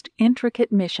a most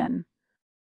intricate mission.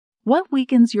 "What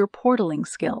weakens your portaling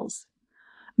skills?"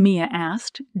 Mia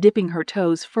asked, dipping her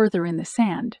toes further in the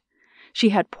sand. She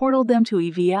had portaled them to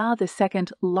Evia, the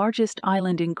second largest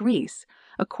island in Greece,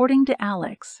 according to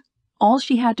Alex. All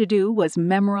she had to do was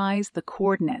memorize the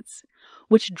coordinates,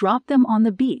 which dropped them on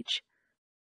the beach.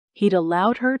 He'd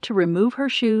allowed her to remove her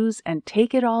shoes and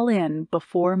take it all in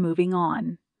before moving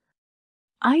on.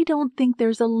 "I don't think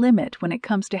there's a limit when it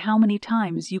comes to how many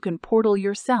times you can portal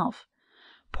yourself.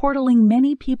 Portaling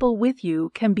many people with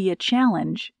you can be a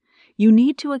challenge. You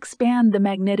need to expand the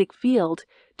magnetic field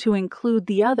to include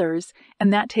the others,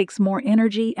 and that takes more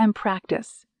energy and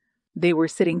practice." They were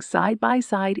sitting side by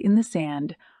side in the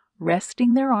sand,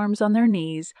 resting their arms on their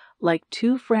knees like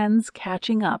two friends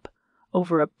catching up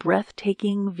over a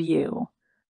breathtaking view.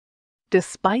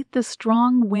 Despite the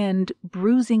strong wind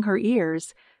bruising her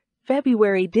ears,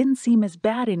 February didn't seem as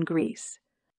bad in Greece.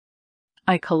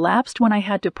 "I collapsed when I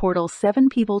had to portal 7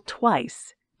 people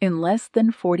twice in less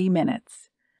than 40 minutes.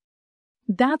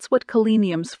 That's what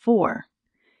Colenium's for.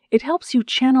 It helps you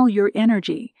channel your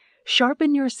energy,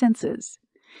 sharpen your senses.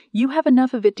 You have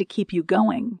enough of it to keep you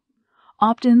going.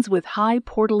 Optons with high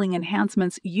portaling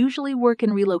enhancements usually work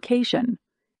in relocation.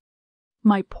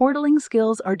 My portaling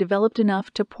skills are developed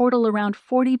enough to portal around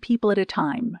 40 people at a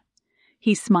time."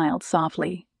 He smiled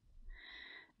softly.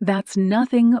 "That's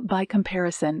nothing by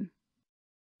comparison."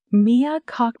 Mia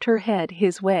cocked her head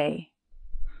his way.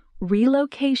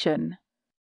 "Relocation.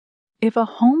 If a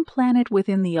home planet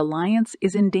within the Alliance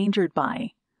is endangered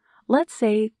by, let's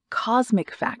say, cosmic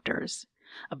factors,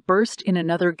 a burst in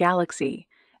another galaxy,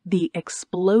 the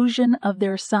explosion of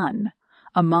their sun,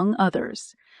 among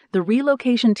others, the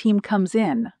relocation team comes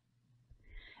in.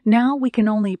 Now we can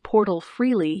only portal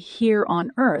freely here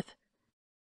on Earth.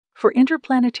 For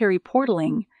interplanetary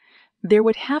portaling, there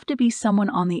would have to be someone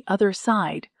on the other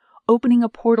side, opening a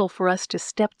portal for us to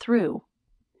step through.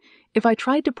 If I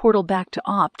tried to portal back to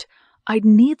Opt, I'd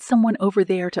need someone over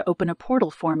there to open a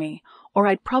portal for me, or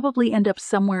I'd probably end up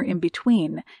somewhere in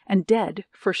between, and dead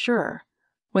for sure.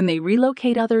 When they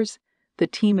relocate others, the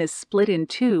team is split in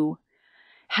two,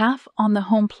 half on the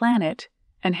home planet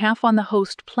and half on the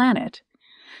host planet,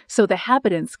 so the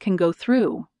habitants can go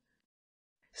through.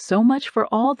 So much for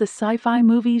all the sci-fi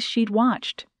movies she'd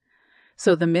watched.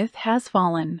 So the myth has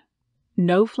fallen.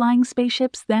 No flying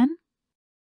spaceships then?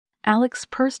 Alex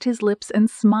pursed his lips and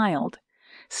smiled,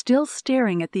 still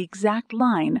staring at the exact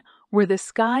line where the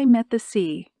sky met the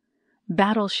sea.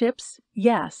 Battleships,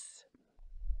 yes.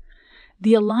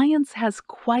 The Alliance has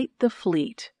quite the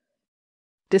fleet.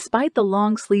 Despite the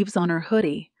long sleeves on her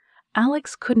hoodie,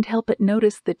 Alex couldn't help but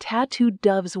notice the tattooed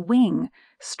dove's wing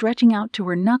stretching out to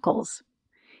her knuckles.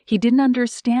 He didn't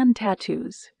understand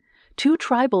tattoos, too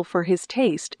tribal for his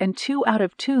taste and too out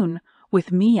of tune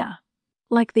with Mia,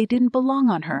 like they didn't belong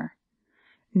on her.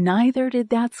 Neither did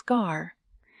that scar,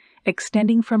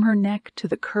 extending from her neck to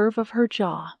the curve of her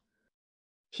jaw.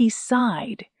 He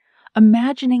sighed,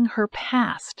 imagining her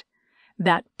past,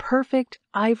 that perfect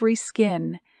ivory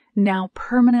skin now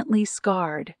permanently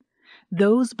scarred,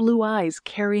 those blue eyes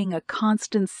carrying a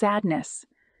constant sadness.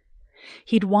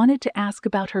 He'd wanted to ask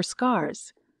about her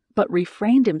scars, but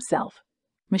refrained himself.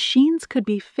 Machines could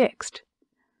be fixed.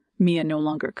 Mia no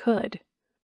longer could.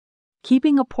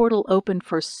 Keeping a portal open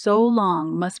for so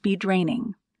long must be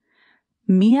draining.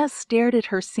 Mia stared at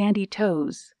her sandy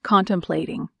toes,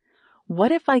 contemplating,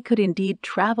 what if I could indeed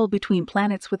travel between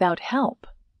planets without help?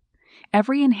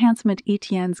 Every enhancement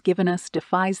Etienne's given us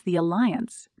defies the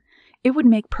Alliance. It would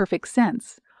make perfect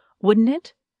sense, wouldn't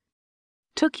it?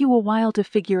 Took you a while to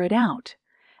figure it out.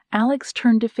 Alex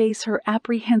turned to face her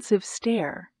apprehensive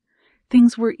stare.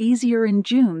 Things were easier in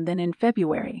June than in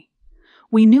February.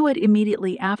 We knew it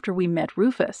immediately after we met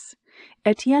Rufus.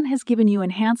 Etienne has given you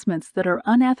enhancements that are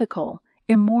unethical,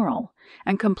 immoral,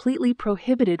 and completely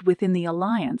prohibited within the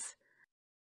Alliance.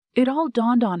 It all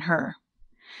dawned on her.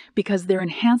 Because their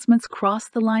enhancements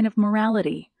crossed the line of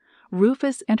morality,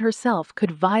 Rufus and herself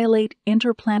could violate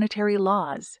interplanetary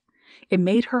laws. It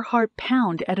made her heart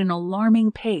pound at an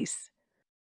alarming pace.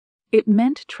 It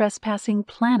meant trespassing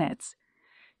planets,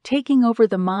 taking over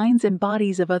the minds and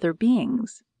bodies of other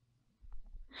beings.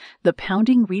 The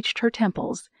pounding reached her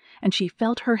temples, and she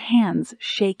felt her hands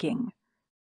shaking.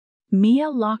 Mia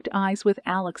locked eyes with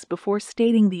Alex before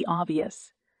stating the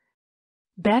obvious.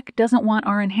 Beck doesn't want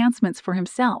our enhancements for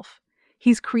himself.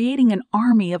 He's creating an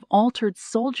army of altered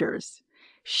soldiers.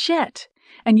 Shit!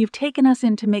 And you've taken us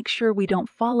in to make sure we don't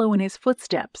follow in his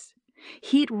footsteps.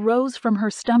 Heat rose from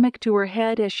her stomach to her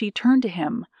head as she turned to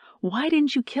him. Why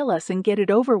didn't you kill us and get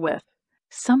it over with?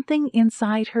 Something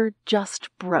inside her just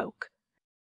broke.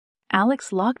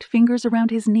 Alex locked fingers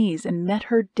around his knees and met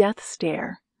her death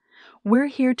stare. We're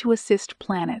here to assist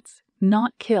planets,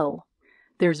 not kill.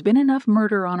 There's been enough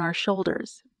murder on our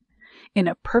shoulders. In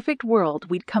a perfect world,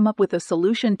 we'd come up with a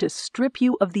solution to strip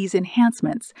you of these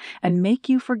enhancements and make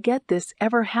you forget this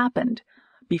ever happened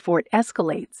before it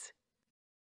escalates.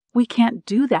 We can't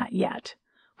do that yet.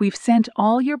 We've sent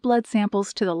all your blood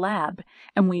samples to the lab,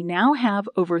 and we now have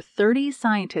over 30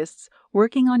 scientists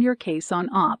working on your case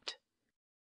on Opt.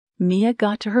 Mia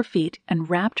got to her feet and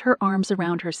wrapped her arms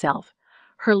around herself,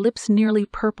 her lips nearly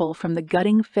purple from the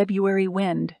gutting February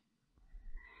wind.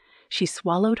 She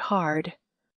swallowed hard.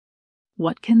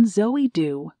 What can Zoey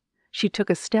do? She took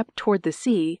a step toward the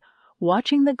sea,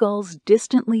 watching the gulls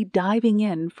distantly diving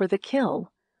in for the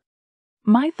kill.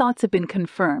 My thoughts have been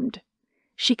confirmed.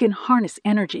 She can harness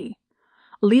energy.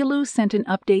 Lilu sent an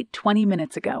update 20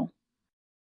 minutes ago.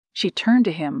 She turned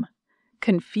to him,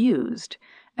 confused,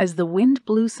 as the wind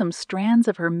blew some strands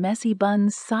of her messy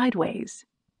buns sideways.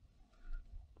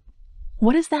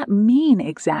 What does that mean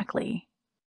exactly?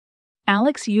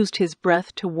 Alex used his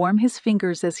breath to warm his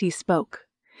fingers as he spoke.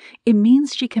 It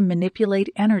means she can manipulate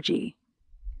energy.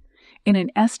 In an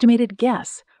estimated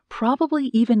guess, probably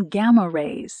even gamma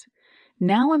rays.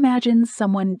 Now imagine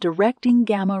someone directing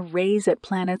gamma rays at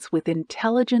planets with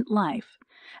intelligent life,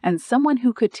 and someone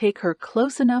who could take her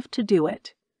close enough to do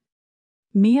it.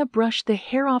 Mia brushed the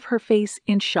hair off her face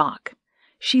in shock.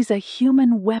 She's a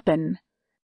human weapon.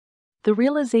 The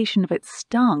realization of it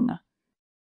stung.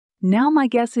 Now my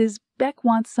guess is Beck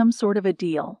wants some sort of a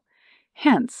deal.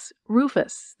 Hence,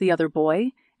 Rufus, the other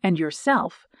boy, and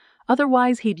yourself.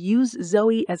 Otherwise, he'd use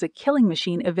Zoey as a killing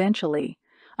machine eventually.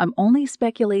 I'm only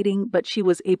speculating, but she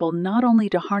was able not only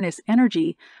to harness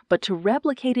energy, but to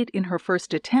replicate it in her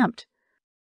first attempt.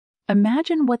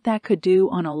 Imagine what that could do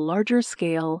on a larger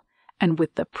scale and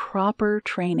with the proper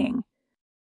training.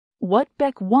 What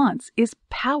Beck wants is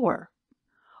power.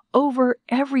 Over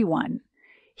everyone.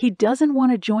 He doesn't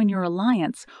want to join your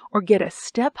alliance or get a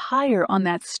step higher on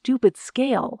that stupid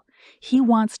scale. He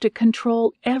wants to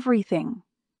control everything.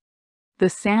 The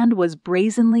sand was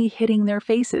brazenly hitting their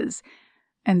faces,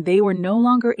 and they were no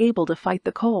longer able to fight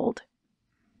the cold.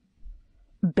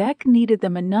 Beck needed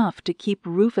them enough to keep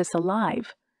Rufus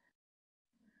alive.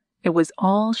 It was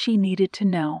all she needed to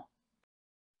know.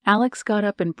 Alex got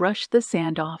up and brushed the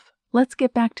sand off. Let's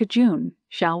get back to June,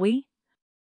 shall we?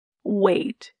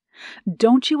 Wait.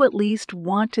 Don't you at least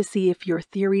want to see if your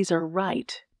theories are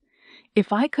right?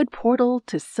 If I could portal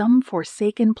to some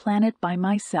forsaken planet by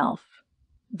myself.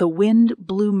 The wind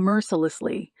blew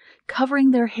mercilessly,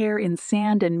 covering their hair in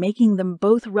sand and making them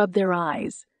both rub their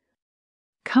eyes.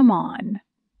 Come on.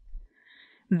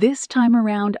 This time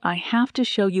around, I have to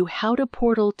show you how to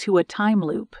portal to a time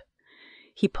loop.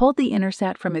 He pulled the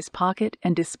Intersat from his pocket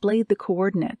and displayed the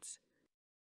coordinates.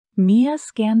 Mia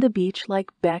scanned the beach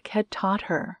like Beck had taught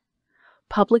her.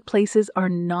 Public places are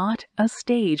not a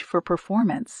stage for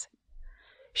performance.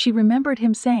 She remembered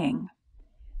him saying,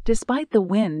 despite the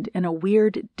wind and a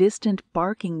weird, distant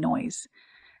barking noise,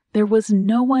 there was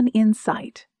no one in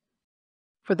sight.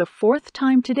 For the 4th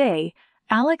time today,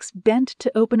 Alex bent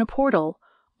to open a portal,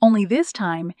 only this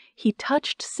time he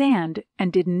touched sand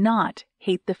and did not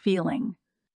hate the feeling.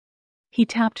 He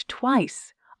tapped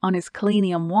twice on his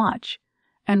Selenium watch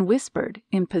and whispered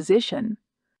in position.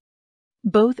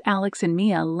 Both Alex and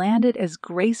Mia landed as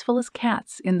graceful as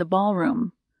cats in the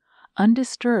ballroom,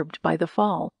 undisturbed by the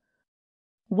fall.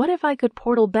 What if I could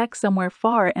portal Beck somewhere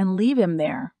far and leave him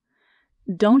there?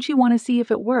 Don't you want to see if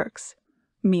it works?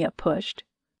 Mia pushed.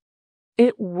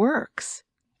 It works.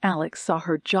 Alex saw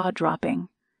her jaw dropping.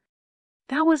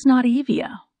 That was not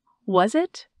Evia, was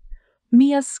it?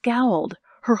 Mia scowled,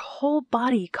 her whole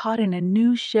body caught in a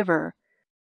new shiver.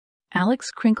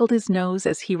 Alex crinkled his nose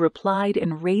as he replied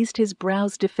and raised his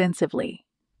brows defensively.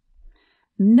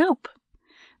 Nope.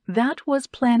 That was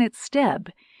Planet Steb.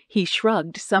 He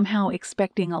shrugged, somehow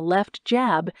expecting a left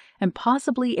jab and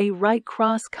possibly a right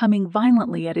cross coming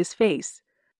violently at his face.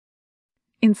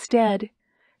 Instead,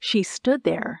 she stood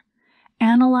there,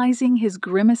 analyzing his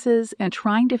grimaces and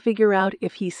trying to figure out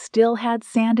if he still had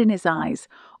sand in his eyes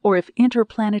or if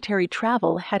interplanetary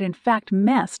travel had in fact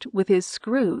messed with his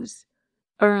screws.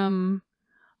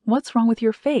 What's wrong with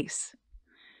your face?"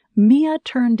 Mia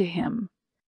turned to him.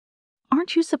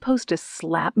 "Aren't you supposed to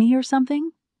slap me or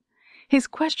something?" His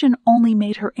question only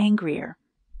made her angrier.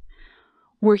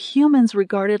 Were humans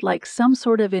regarded like some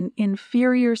sort of an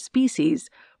inferior species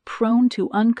prone to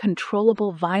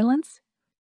uncontrollable violence?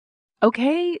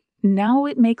 Okay, now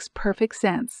it makes perfect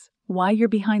sense why you're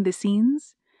behind the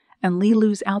scenes and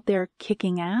Lilu's out there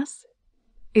kicking ass.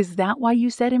 Is that why you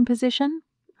set in position?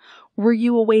 Were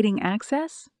you awaiting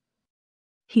access?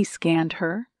 He scanned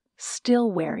her,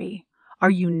 still wary. Are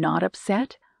you not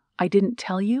upset? I didn't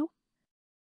tell you?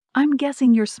 I'm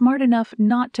guessing you're smart enough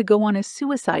not to go on a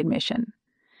suicide mission.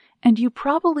 And you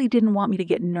probably didn't want me to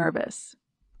get nervous.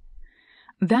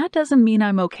 That doesn't mean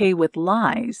I'm okay with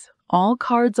lies. All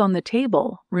cards on the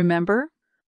table, remember?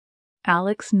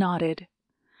 Alex nodded.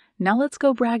 Now let's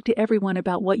go brag to everyone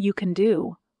about what you can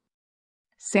do.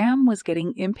 Sam was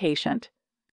getting impatient.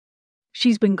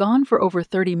 She's been gone for over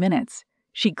 30 minutes.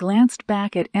 She glanced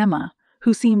back at Emma,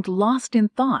 who seemed lost in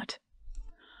thought.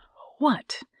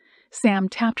 What? Sam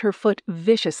tapped her foot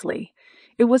viciously.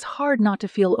 It was hard not to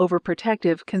feel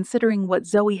overprotective considering what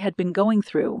Zoey had been going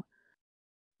through.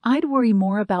 I'd worry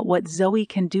more about what Zoey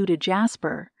can do to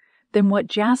Jasper than what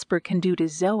Jasper can do to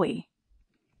Zoey.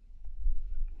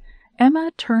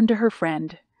 Emma turned to her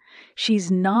friend.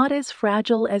 She's not as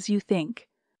fragile as you think.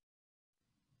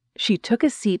 She took a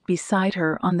seat beside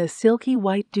her on the silky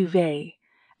white duvet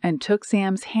and took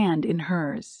Sam's hand in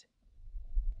hers.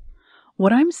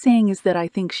 What I'm saying is that I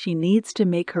think she needs to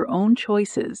make her own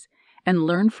choices and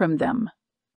learn from them.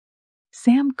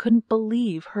 Sam couldn't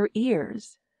believe her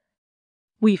ears.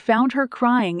 We found her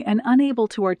crying and unable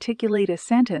to articulate a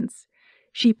sentence.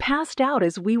 She passed out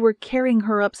as we were carrying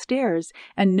her upstairs,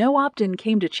 and no Optin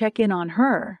came to check in on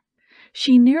her.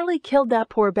 She nearly killed that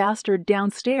poor bastard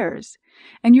downstairs,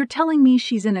 and you're telling me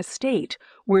she's in a state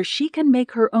where she can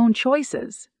make her own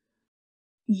choices?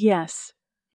 Yes.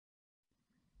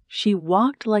 She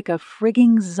walked like a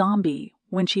frigging zombie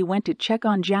when she went to check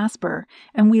on Jasper,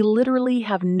 and we literally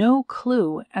have no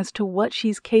clue as to what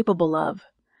she's capable of.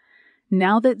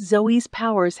 Now that Zoey's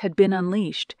powers had been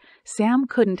unleashed, Sam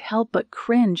couldn't help but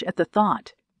cringe at the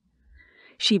thought.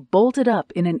 She bolted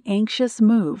up in an anxious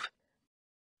move.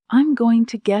 I'm going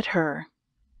to get her.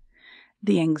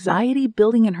 The anxiety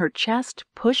building in her chest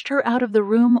pushed her out of the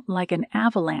room like an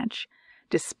avalanche,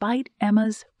 despite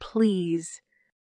Emma's pleas.